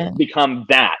about can it. become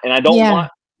that, and I don't Yeah.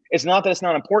 want. It's not that it's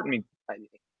not important to me.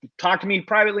 Talk to me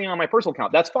privately on my personal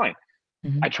account. That's fine. I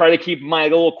Mhm. try to keep my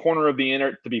little corner of the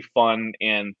internet to be fun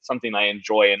and something I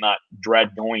enjoy and not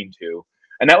dread going to.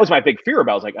 And that was my big fear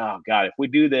about. I was like, oh God, if we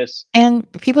do this,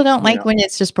 And people don't you like know, when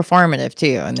it's just performative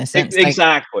too, in the sense, like,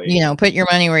 exactly. put your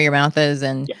money where your mouth is.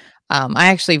 And Yeah. I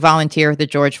actually volunteer with the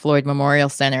George Floyd Memorial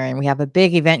Center, and we have a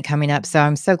big event coming up. So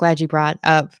I'm so glad you brought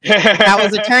up that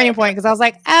was a turning point, because I was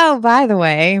like, oh, by the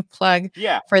way, plug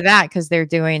Yeah. for that, because they're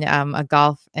doing a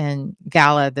golf and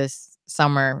gala this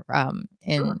summer, Sure.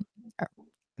 in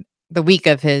the week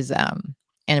of his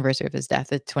anniversary of his death,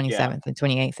 the Yeah. 27th and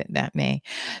 28th of that May.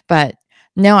 But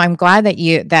no, I'm glad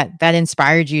that that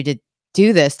inspired you to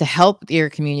do this, to help your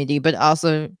community, but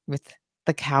also with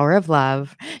the power of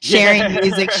love, sharing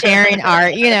music, sharing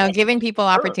art, giving people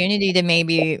Sure. opportunity to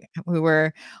maybe who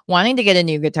were wanting to get a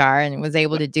new guitar and was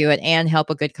able Yeah. to do it and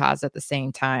help a good cause at the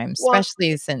same time, Well,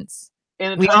 especially since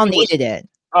and the we all timing was, needed it.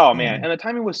 oh Yeah. man, and the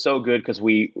timing was so good because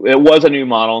it was a new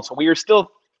model, so we were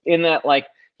still in that, like,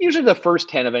 usually the first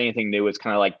 10 of anything new is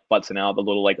kind of like butzing out the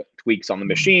little, like, tweaks on the Mhm.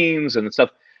 machines and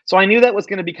stuff. So I knew that was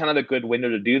going to be kind of a good window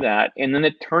to do that, and then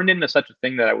it turned into such a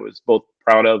thing that I was both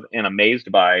proud of and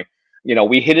amazed by.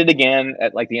 We hit it again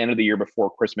at, like, the end of the year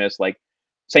before Christmas, like,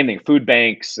 same thing, food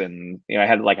banks. And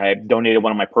I donated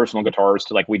one of my personal guitars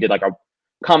to, like, we did like a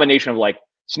combination of, like,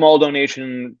 small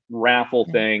donation raffle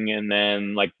Yeah. thing, and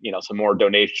then, like, some more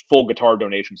donation, full guitar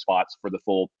donation spots for the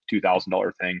full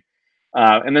 $2,000 thing.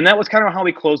 And then that was kind of how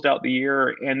we closed out the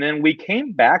year. And then we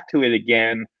came back to it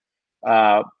again,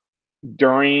 uh,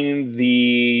 during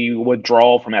the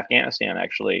withdrawal from Afghanistan,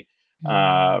 actually.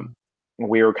 Uh, Mm.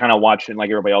 we were kind of watching,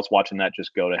 like everybody else, watching that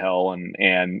just go to hell,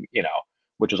 and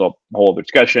which is a whole other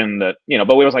discussion, that,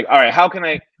 but we was like, all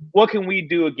right, what can we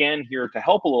do again here to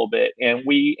help a little bit? And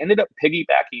we ended up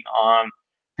piggybacking on,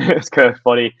 it's kind of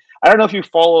funny. I don't know if you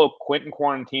follow Quentin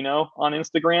Quarantino on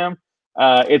Instagram.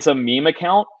 It's a meme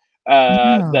account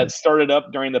No. that started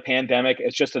up during the pandemic.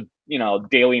 It's just a,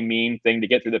 daily meme thing to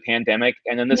get through the pandemic.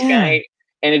 And then this Yeah. guy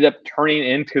ended up turning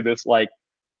into this, like,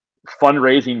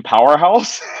 fundraising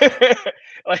powerhouse.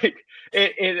 Like,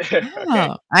 okay.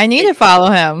 Oh, I need It, to follow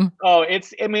him. oh,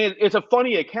 I mean, it's a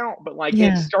funny account, but, like, it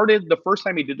Yeah. started the first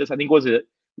time he did this. I think, was it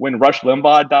when Rush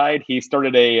Limbaugh died? He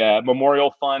started a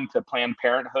memorial fund to Planned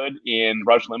Parenthood in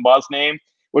Rush Limbaugh's name,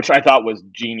 which I thought was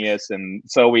genius. And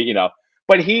so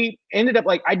but he ended up,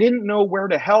 like, I didn't know where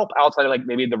to help outside of, like,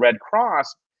 maybe the Red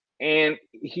Cross, and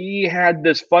he had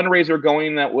this fundraiser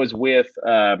going that was with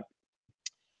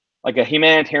like a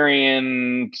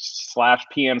humanitarian slash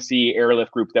PMC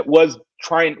airlift group that was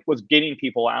getting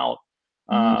people out,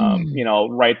 Mm.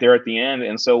 right there at the end.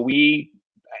 And so they,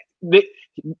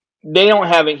 they don't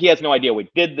have it. He has no idea we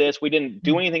did this. We didn't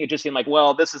do Mm. anything. It just seemed like,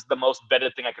 well, this is the most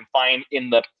vetted thing I can find in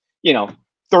the, you know,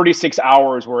 36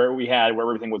 hours where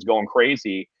everything was going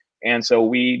crazy. And so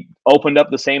we opened up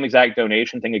the same exact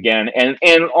donation thing again,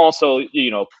 and also,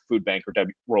 food bank or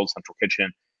World Central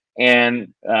Kitchen,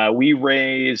 and we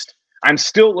raised.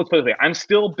 Let's put it this way, I'm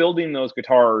still building those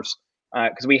guitars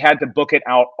because we had to book it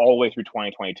out all the way through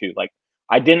 2022. Like,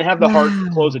 I didn't have the heart to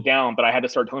close it Wow. down, but I had to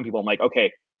start telling people, I'm like,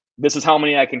 okay, this is how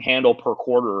many I can handle per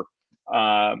quarter.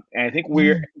 And I think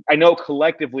Yeah. I know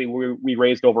collectively we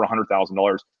raised over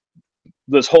 $100,000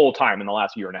 this whole time in the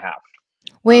last year and a half.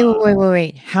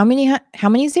 Wait. How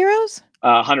many zeros?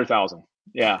 100,000.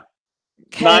 Yeah.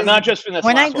 Because Not just in this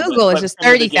when I last one, Google, it's but just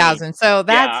from the beginning. 30,000. So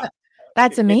Yeah.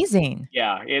 that's It, amazing.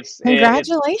 yeah. It's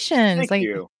Congratulations. thank Like,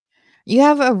 you. you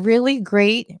have a really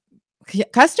great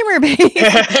customer base.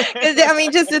 'Cause, I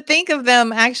mean, just to think of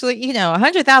them actually,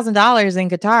 $100,000 in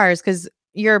guitars, because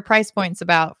your price point's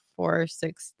about 4,000 to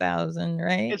 6,000,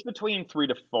 right? It's between 3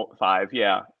 to 5.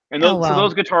 Yeah. And Oh, so well,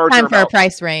 those guitars are time for a about,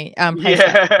 price tag. No, I'm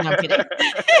yeah. kidding.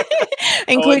 Oh,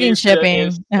 Including it's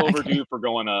shipping. No, okay. overdue for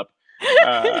going up. But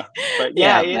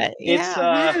yeah, Yeah, but it's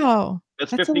yeah, wow.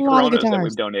 that's That's a 50 lot of Coronas that we've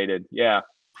guitars. donated. Yeah.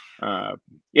 Uh,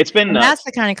 it's been And that's nuts.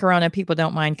 the kind of Corona people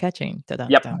don't mind catching. Yep.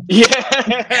 Dun-dun-dun.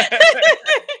 Yeah.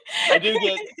 I do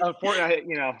get,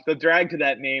 unfortunately, the drag to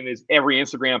that name is every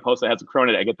Instagram post that has a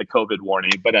Corona, I get the COVID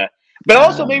warning. But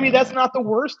also maybe that's not the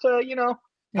worst to,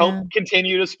 help Yeah,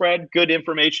 continue to spread good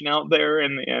information out there.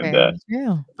 very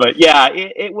true. But yeah,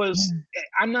 it was, Yeah.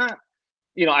 I'm not,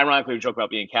 ironically we joke about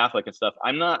being Catholic and stuff.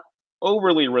 I'm not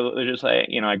overly religious. I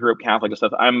grew up Catholic and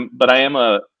stuff. But I am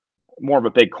a more of a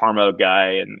big karma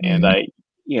guy. And Mhm.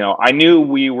 I knew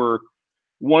we were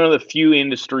one of the few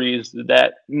industries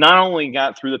that not only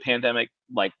got through the pandemic,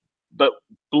 but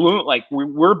blew,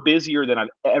 we're busier than I've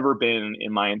ever been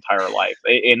in my entire life.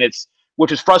 And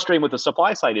which is frustrating with the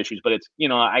supply side issues, but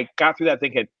I got through that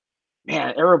thinking,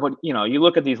 man, everybody, you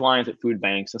look at these lines at food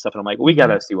banks and stuff, and I'm like, we got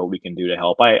Mhm. to see what we can do to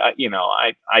help. I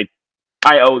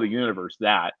owe the universe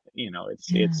that, Yeah.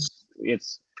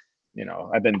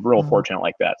 I've been real Wow. fortunate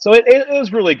like that. So it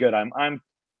was really good.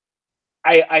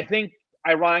 I think,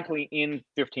 ironically, in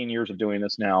 15 years of doing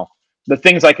this now, the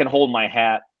things I can hold my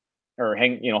hat or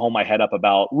hold my head up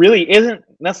about really isn't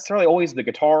necessarily always the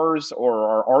guitars or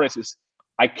our artists.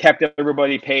 I kept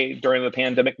everybody paid during the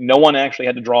pandemic. No one actually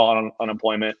had to draw on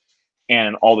unemployment,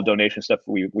 and all the donation stuff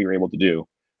we were able to do.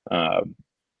 Um,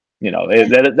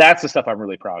 that's the stuff I'm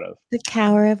really proud of. The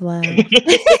cower of love.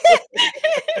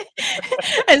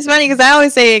 It's funny because I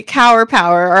always say cower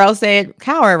power, or I'll say it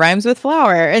cower rhymes with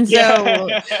flower. And so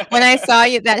Yeah. when I saw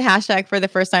that hashtag for the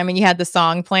first time and you had the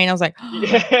song playing, I was like,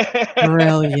 Yeah.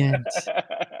 brilliant.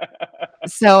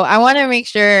 So I want to make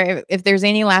sure if there's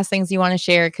any last things you want to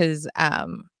share, because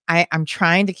I'm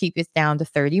trying to keep it down to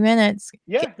 30 minutes.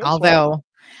 Yeah, go for it. Although,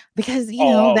 because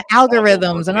Oh, the I'll go for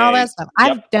algorithms and all that days. stuff.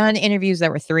 Yep. I've done interviews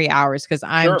that were 3 hours because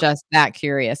I'm Sure. just that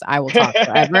curious. I will talk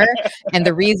forever. And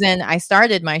the reason I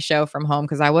started my show from home,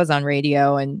 because I was on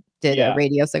radio and did a Yeah.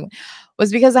 radio segment,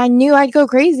 was because I knew I'd go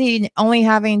crazy only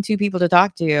having two people to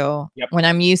talk to Yep. when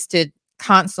I'm used to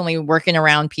constantly working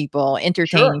around people, Sure.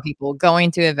 entertaining people,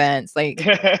 going to events. Like,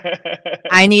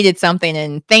 I needed something,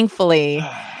 and thankfully,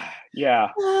 Yeah.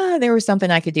 there was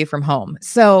something I could do from home.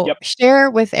 So Yep. share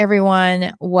with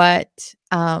everyone what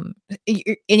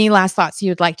any last thoughts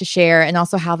you'd like to share, and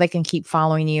also how they can keep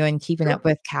following you and keeping Sure. up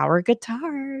with Cower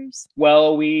Guitars.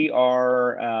 Well, we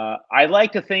are. I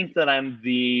like to think that I'm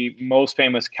the most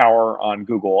famous cower on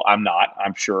Google. I'm not,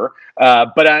 I'm sure,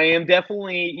 but I am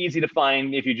definitely easy to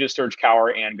find if you just search cower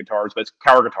and guitars. But it's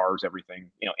cower guitars, everything.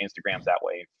 Instagram's that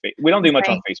way. We don't do much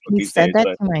on Right. Facebook You these said days,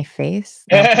 that but to my face.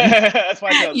 No, I'm kidding. that's why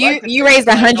I said I'd like to You think, raised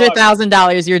but I know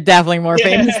 $100,000. You're definitely more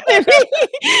famous yeah.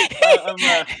 than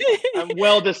I'm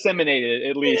well disseminated,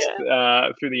 at least me.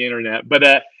 through the internet.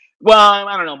 But well,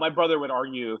 I don't know. My brother would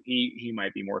argue he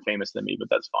might be more famous than me, but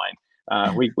that's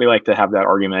fine. We like to have that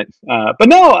argument. But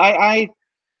no, I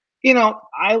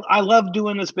love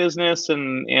doing this business,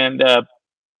 and it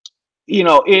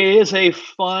is a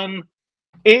fun.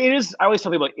 It is. I always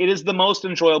tell people it is the most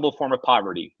enjoyable form of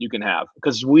poverty you can have,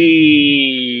 because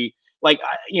we like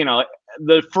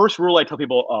the first rule I tell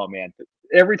people. Oh man,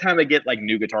 every time I get like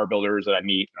new guitar builders that I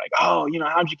meet, like, oh,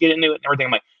 how'd you get into it and everything.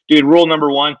 I'm like, dude, rule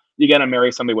number one, you got to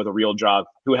marry somebody with a real job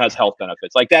who has health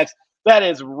benefits. Like that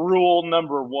is rule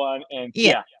number one. And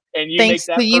Yeah. yeah, and you make Thanks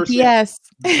to that person UPS.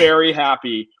 very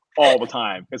happy all the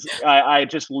time, because I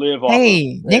just live off of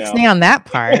Hey, nixing on that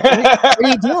part. What are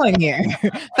you doing here?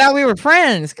 Thought we were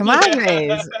friends. Come on,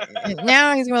 Yeah. guys.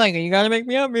 Now he's like, you gotta make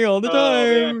me happy all the Oh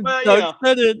man. time. Well, Doug's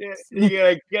credits.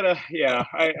 you gotta yeah.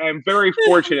 I'm very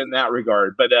fortunate in that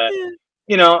regard. But I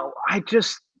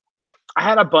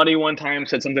had a buddy one time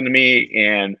said something to me,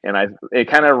 and it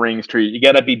kind of rings true. You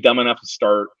gotta be dumb enough to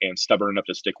start and stubborn enough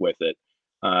to stick with it.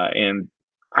 And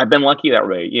I've been lucky that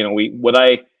way. What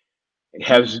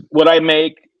I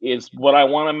make is what I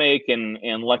want to make, and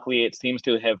luckily it seems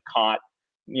to have caught.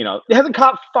 It hasn't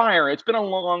caught fire. It's been a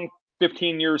long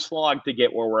 15-year slog to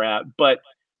get where we're at, but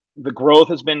the growth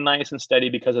has been nice and steady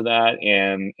because of that.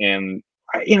 And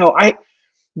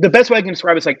the best way I can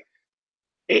describe it is like,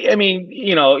 I mean,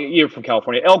 you're from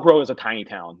California. Elk Grove is a tiny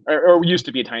town, or used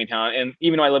to be a tiny town. And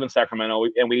even though I live in Sacramento,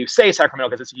 and we say Sacramento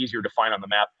because it's easier to find on the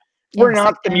map, we're Yes, I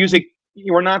not the can. music.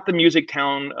 We're not the music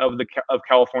town of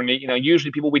California.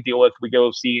 Usually people we deal with, we go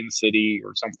see in the city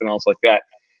or something else like that.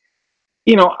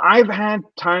 I've had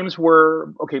times where,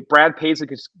 okay, Brad pays a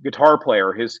guitar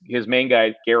player, his main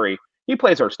guy Gary, he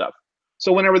plays our stuff.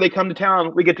 So whenever they come to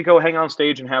town, we get to go hang on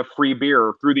stage and have free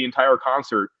beer through the entire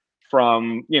concert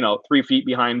from 3 feet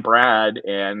behind Brad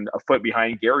and a foot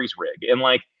behind Gary's rig. And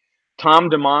like Tom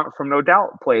DeMont from No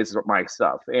Doubt plays my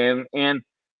stuff, and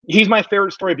he's my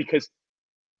favorite story because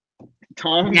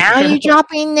Tom. Now you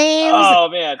dropping names? Oh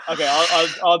man, okay,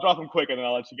 I'll drop them quick and then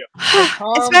I'll let you go. So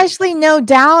Tom, Especially No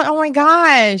Doubt. Oh my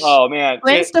gosh. oh man,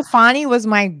 Gwen Stefani was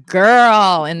my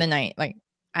girl in the night. Like,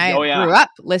 I oh yeah. grew up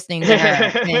listening to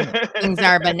her and Things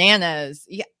Are Bananas.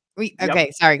 Yeah. Yep.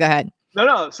 Okay, sorry, go ahead.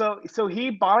 No. So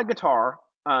he bought a guitar.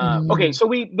 Okay, Mm. so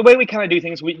the way we kind of do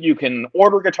things, you can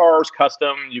order guitars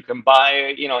custom. You can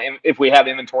buy, if we have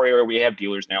inventory or we have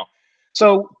dealers now.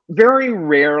 So very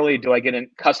rarely do I get a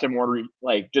custom order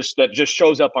that just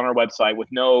shows up on our website with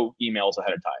no emails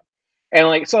ahead of time.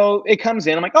 And so it comes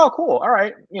in. I'm like, oh, cool, all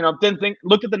right.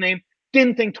 Looked at the name,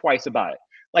 didn't think twice about it.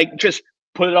 Like just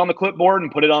put it on the clipboard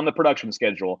and put it on the production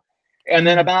schedule. And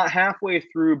then about halfway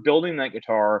through building that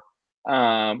guitar,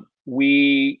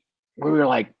 we were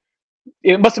like,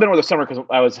 it must have been over the summer because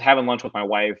I was having lunch with my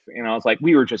wife and I was like,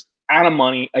 we were just out of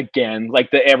money again, like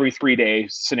the every 3-day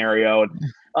scenario.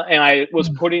 And I was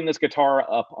putting this guitar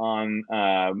up on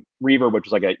Reverb, which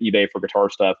is like an eBay for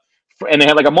guitar stuff. And they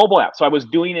had like a mobile app. So I was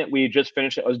doing it. We had just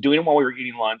finished it. I was doing it while we were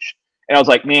eating lunch. And I was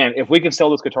like, man, if we can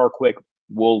sell this guitar quick,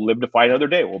 we'll live to fight another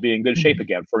day. We'll be in good shape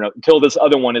again until this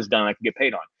other one is done. I can get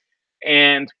paid on.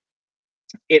 And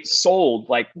it sold.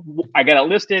 Like I got it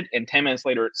listed, and 10 minutes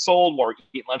later, it sold while we're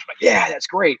eating lunch. I'm like, yeah, that's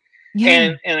great.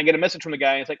 Yeah. And I get a message from the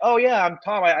guy, and it's like, oh yeah, I'm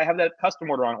Tom. I have that custom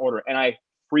order on order, and I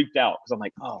freaked out because I'm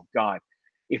like, oh god,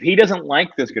 if he doesn't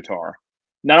like this guitar,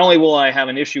 not only will I have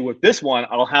an issue with this one,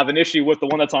 I'll have an issue with the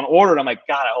one that's on order. And I'm like,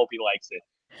 God, I hope he likes it.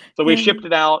 So we shipped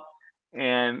it out,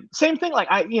 and same thing. Like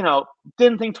I,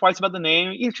 didn't think twice about the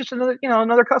name. It's just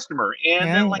another customer. And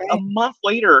then like a month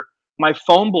later, my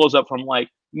phone blows up from like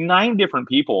 9 different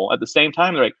people at the same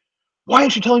time. They're like, why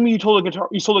aren't you telling me you sold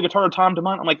a guitar to Tom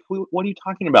DeMont? I'm like, what are you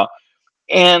talking about?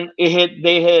 And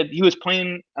he was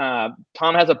playing,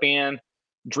 Tom has a band,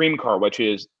 Dream Car, which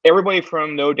is everybody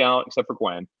from No Doubt except for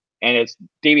Gwen. And it's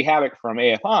Davey Havoc from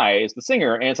AFI is the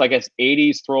singer. And it's like this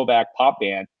 80s throwback pop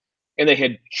band. And they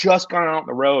had just gone out on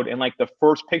the road. And like the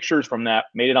first pictures from that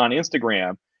made it on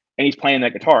Instagram. And he's playing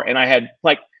that guitar. And I had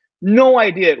like no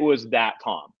idea it was that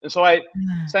Tom. And so I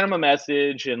sent him a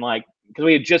message and like, because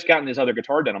we had just gotten this other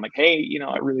guitar done. I'm like, hey,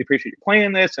 I really appreciate you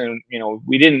playing this. And,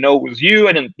 we didn't know it was you.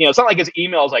 And, it's not like his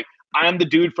email is like, I'm the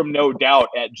dude from No Doubt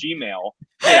at Gmail,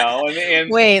 and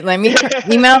wait, let me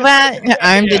email that.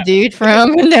 I'm the dude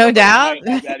from No Doubt.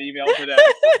 I have that email for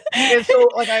that. And so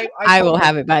like I will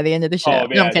have it by the end of the show.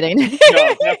 No, I'm kidding.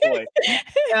 No, definitely.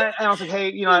 And I was like, hey,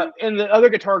 and the other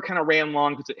guitar kind of ran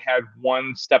long because it had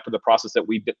one step of the process that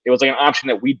it was like an option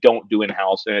that we don't do in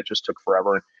house, and it just took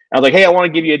forever. And I was like, hey, I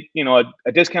want to give you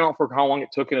a discount for how long it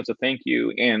took, and it's a thank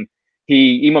you. And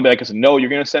he emailed me like, I said, no, you're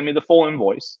going to send me the full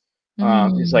invoice.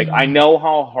 He's like, I know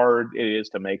how hard it is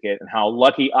to make it and how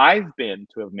lucky I've been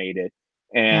to have made it.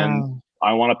 And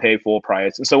I want to pay full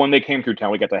price. And so when they came through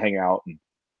town, we got to hang out. And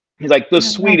he's like the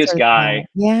sweetest guy.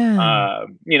 Yeah.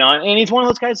 And he's one of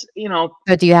those guys,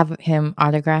 So do you have him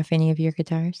autograph any of your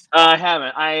guitars? I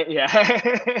haven't.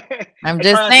 I'm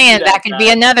just saying that could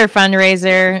be another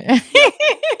fundraiser.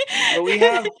 But we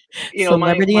have,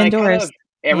 celebrity endorsed.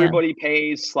 Everybody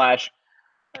pays /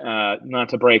 not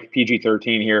to break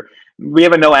PG-13 here. We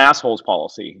have a no assholes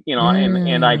policy,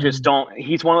 and I just don't.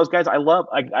 He's one of those guys I love.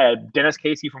 I Dennis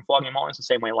Casey from Flogging Molly's the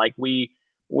same way. Like we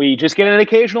just get an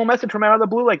occasional message from out of the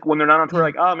blue, like when they're not on tour,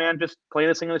 like, oh man, just playing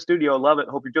this thing in the studio, love it,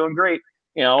 hope you're doing great,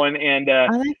 and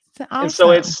that's awesome. And so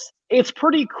it's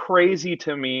pretty crazy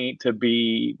to me to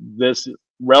be this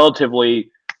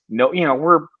relatively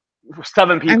we're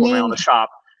 7 people now in the shop.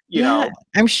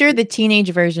 I'm sure the teenage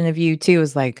version of you too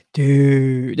is like,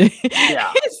 dude.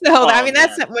 Yeah. So I mean,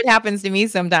 that's what happens to me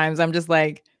sometimes. I'm just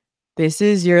like, this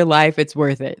is your life. It's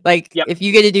worth it. Like, if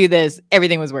you get to do this,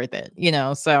 everything was worth it.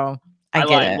 So I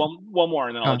get it. One more,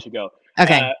 and then I'll let you go.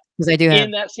 Okay, because I do have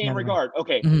in that same regard.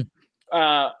 Okay.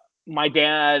 My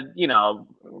dad,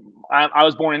 I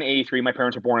was born in '83. My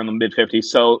parents were born in the mid '50s.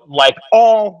 So, like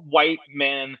all white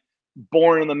men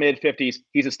born in the mid '50s,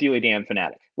 he's a Steely Dan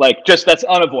fanatic. Like, just that's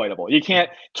unavoidable. You can't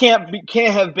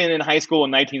have been in high school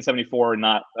in 1974 and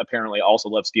not apparently also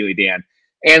love Steely Dan.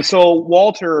 And so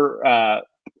Walter,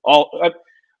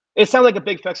 it sounds like a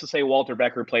big flex to say Walter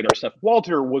Becker played our stuff.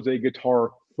 Walter was a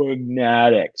guitar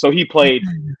fanatic, so he played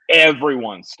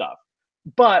everyone's stuff.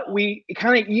 But we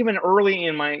kind of, even early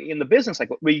in the business, like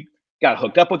we got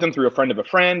hooked up with him through a friend of a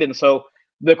friend, and so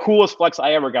the coolest flex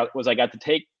I ever got was I got to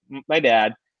take my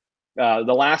dad.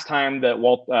 The last time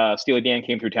that Steely Dan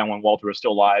came through town when Walter was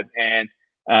still alive, and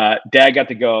Dad got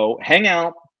to go hang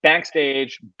out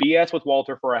backstage, BS with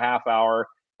Walter for a half hour,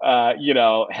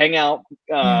 hang out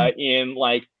in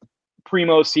like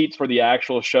primo seats for the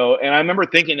actual show. And I remember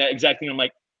thinking that exact thing. I'm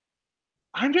like,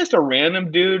 I'm just a random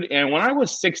dude. And when I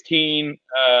was 16,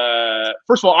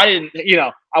 first of all, I didn't,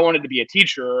 I wanted to be a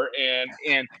teacher.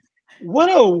 And what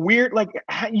a weird, like,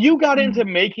 you got into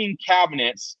making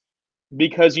cabinets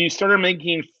because you started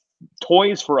making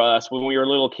toys for us when we were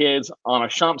little kids on a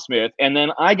Shopsmith. And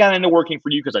then I got into working for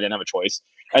you because I didn't have a choice.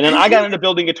 And then I got into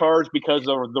building guitars because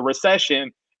of the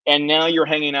recession. And now you're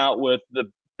hanging out with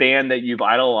the band that you've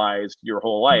idolized your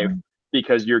whole life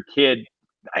because your kid,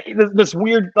 this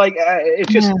weird, like,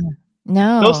 it's just,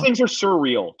 those things are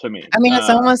surreal to me. I mean, it's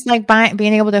almost like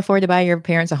being able to afford to buy your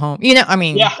parents a home. I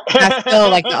mean, that's still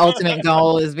like the ultimate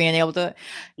goal is being able to.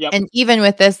 Yep. And even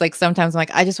with this, like sometimes I'm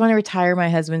like, I just want to retire my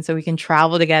husband so we can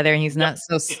travel together and he's not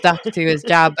so stuck to his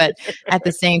job. But at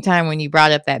the same time, when you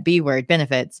brought up that B word,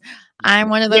 benefits, I'm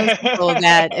one of those people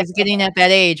that is getting at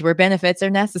that age where benefits are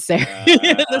necessary,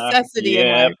 necessity in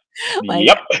life. Like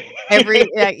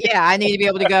I need to be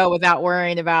able to go without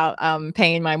worrying about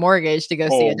paying my mortgage to go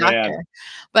see a doctor. Man.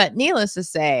 But needless to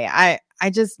say, I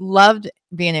just loved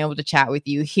being able to chat with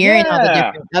you, hearing all the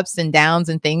different ups and downs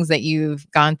and things that you've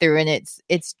gone through. And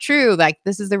it's true. Like,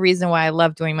 this is the reason why I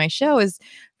love doing my show, is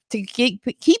to keep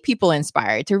people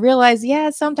inspired, to realize,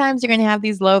 sometimes you're going to have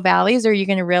these low valleys, or you're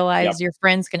going to realize your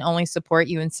friends can only support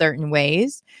you in certain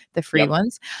ways, the free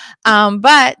ones.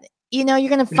 But you're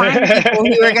going to find people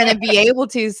who are going to be able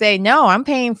to say, no, I'm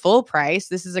paying full price.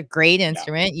 This is a great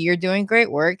instrument. You're doing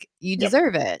great work. You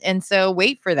deserve it. And so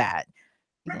wait for that.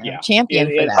 Champion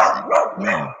for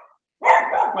that.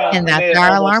 Well, and that's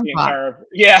our alarm clock.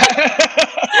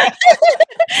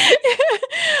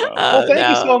 Well,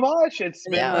 thank you so much. It's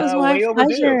been it was my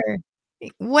pleasure.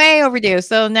 Way overdue.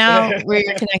 So now we're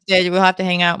connected. We'll have to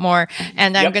hang out more.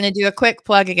 And I'm going to do a quick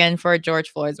plug again for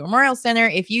George Floyd's Memorial Center.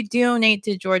 If you donate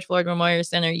to George Floyd Memorial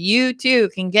Center, you too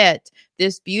can get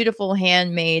this beautiful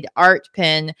handmade art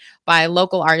pin by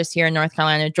local artists here in North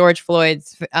Carolina. George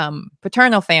Floyd's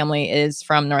paternal family is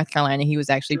from North Carolina. He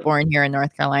was actually born here in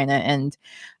North Carolina. And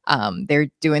they're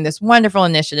doing this wonderful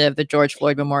initiative, the George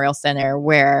Floyd Memorial Center,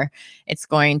 where it's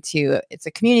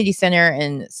a community center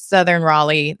in Southern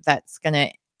Raleigh that's going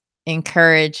to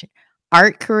encourage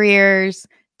art careers,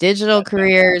 digital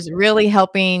careers, really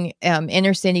helping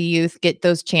inner city youth get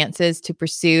those chances to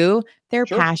pursue their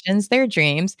passions, their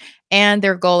dreams. And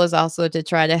their goal is also to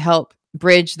try to help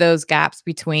bridge those gaps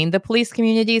between the police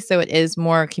community. So it is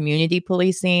more community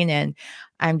policing. And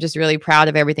I'm just really proud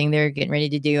of everything they're getting ready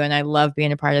to do. And I love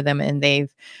being a part of them. And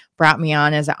they've brought me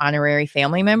on as an honorary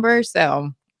family member. So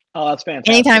that's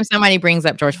fantastic. Anytime somebody brings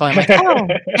up George Floyd, I'm like, oh,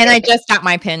 and I just got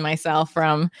my pin myself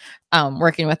from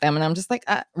working with them. And I'm just like,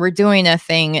 we're doing a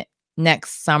thing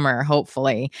next summer,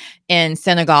 hopefully in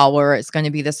Senegal, where it's going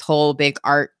to be this whole big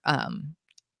art,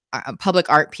 public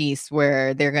art piece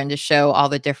where they're going to show all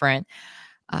the different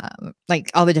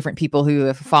all the different people who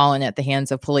have fallen at the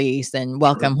hands of police and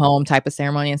welcome home type of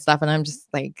ceremony and stuff. And I'm just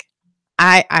like,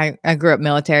 I grew up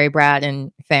military brat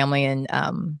and family and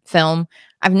film.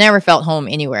 I've never felt home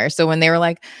anywhere. So when they were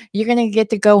like, you're going to get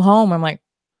to go home, I'm like,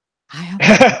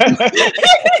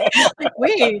 like,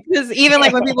 wait, because even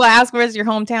like when people ask where's your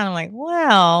hometown, I'm like,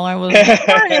 well, I was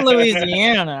born in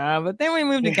Louisiana, but then we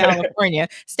moved to California,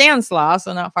 Stanislaus,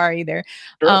 so not far either.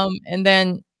 And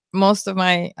then most of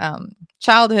my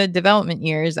childhood development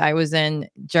years, I was in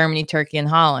Germany, Turkey, and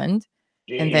Holland.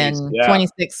 Jeez, and then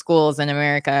 26 schools in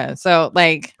America. So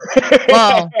like,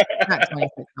 well, not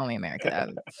 26, only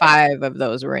America. 5 of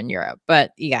those were in Europe.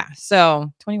 But yeah,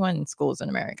 so 21 schools in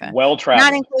America. Well traveled.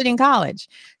 Not including college.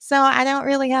 So I don't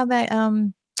really have that,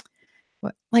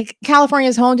 like California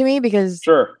is home to me because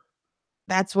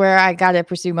that's where I got to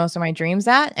pursue most of my dreams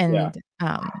at. And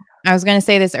I was going to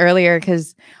say this earlier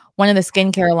because one of the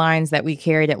skincare lines that we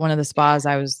carried at one of the spas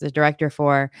I was the director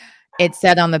for, it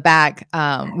said on the back,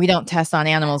 we don't test on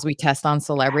animals, we test on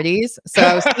celebrities. So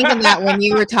I was thinking that when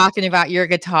you were talking about your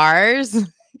guitars,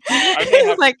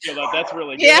 like, that's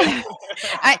really good. Yeah,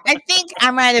 I think I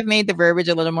might have made the verbiage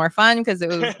a little more fun because it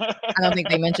was, I don't think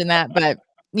they mentioned that, but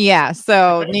yeah.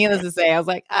 So needless to say, I was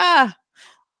like,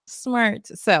 smart.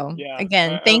 So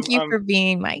again, thank you for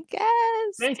being my guest.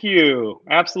 best. Thank you.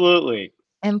 Absolutely.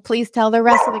 And please tell the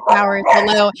rest of the cowers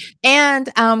hello.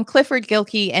 And Clifford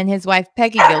Gilkey and his wife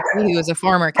Peggy Gilkey, who is a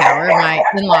former cower, my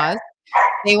in-laws,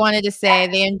 they wanted to say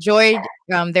they enjoyed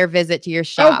their visit to your Oh,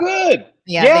 shop. good.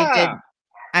 Yeah, they did. Yeah.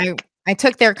 I I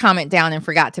took their comment down and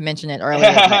forgot to mention it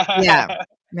earlier, but yeah,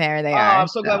 there they Oh, are. I'm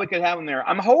so So glad we could have them there.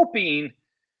 I'm hoping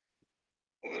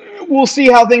we'll see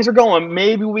how things are going.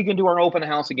 Maybe we can do our open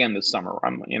house again this summer.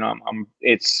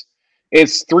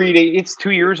 It's 3 days. It's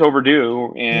 2 years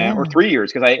overdue, and or yeah. 3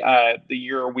 years because the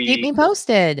year Keep we me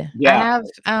posted. I yeah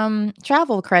have,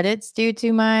 travel credits due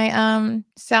to my,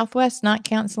 Southwest not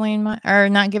canceling my or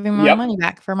not giving my yep money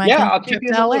back for my yeah I'll canceled keep trip you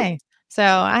in to the loop. LA. So,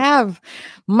 I have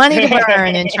money to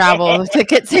burn in travel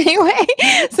tickets anyway,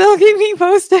 so keep me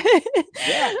posted.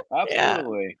 Yeah, Yeah.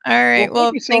 absolutely. Well, Alright, thank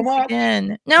well, you so thanks much.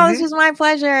 again. No, this Hmm. was my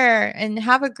pleasure, and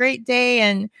have a great day,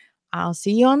 and I'll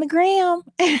see you on the gram.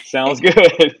 Sounds good.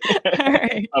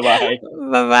 Alright. Bye bye.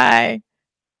 Bye-bye.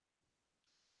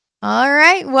 All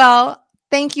right. Well,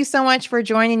 thank you so much for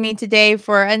joining me today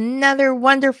for another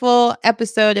wonderful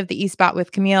episode of the eSpot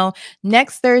with Camille.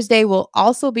 Next Thursday will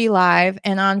also be live,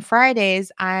 and on Fridays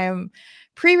I'm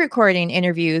pre-recording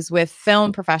interviews with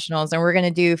film professionals, and we're going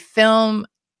to do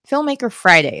filmmaker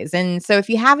Fridays. And so if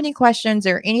you have any questions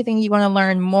or anything you want to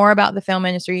learn more about the film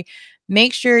industry,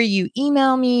 make sure you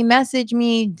email me, message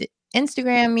me,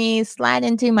 Instagram me, slide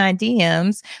into my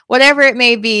DMs, whatever it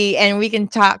may be, and we can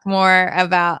talk more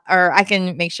about, or I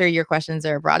can make sure your questions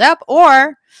are brought up,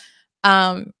 or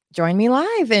join me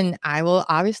live and I will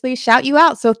obviously shout you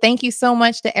out. So thank you so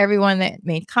much to everyone that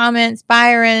made comments.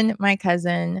 Byron, my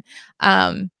cousin.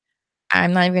 Um,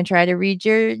 I'm not even going to try to read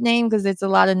your name because it's a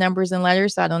lot of numbers and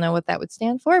letters. So I don't know what that would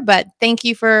stand for. But thank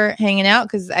you for hanging out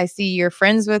because I see you're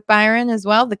friends with Byron as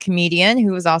well, the comedian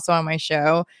who was also on my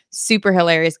show. Super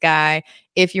hilarious guy.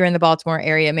 If you're in the Baltimore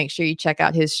area, make sure you check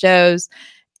out his shows.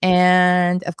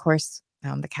 And of course,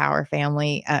 the Cower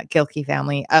family, Gilkey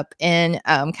family up in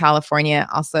California.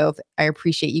 Also, I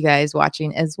appreciate you guys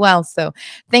watching as well. So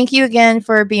thank you again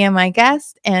for being my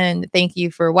guest and thank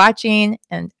you for watching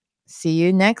and see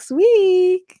you next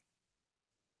week.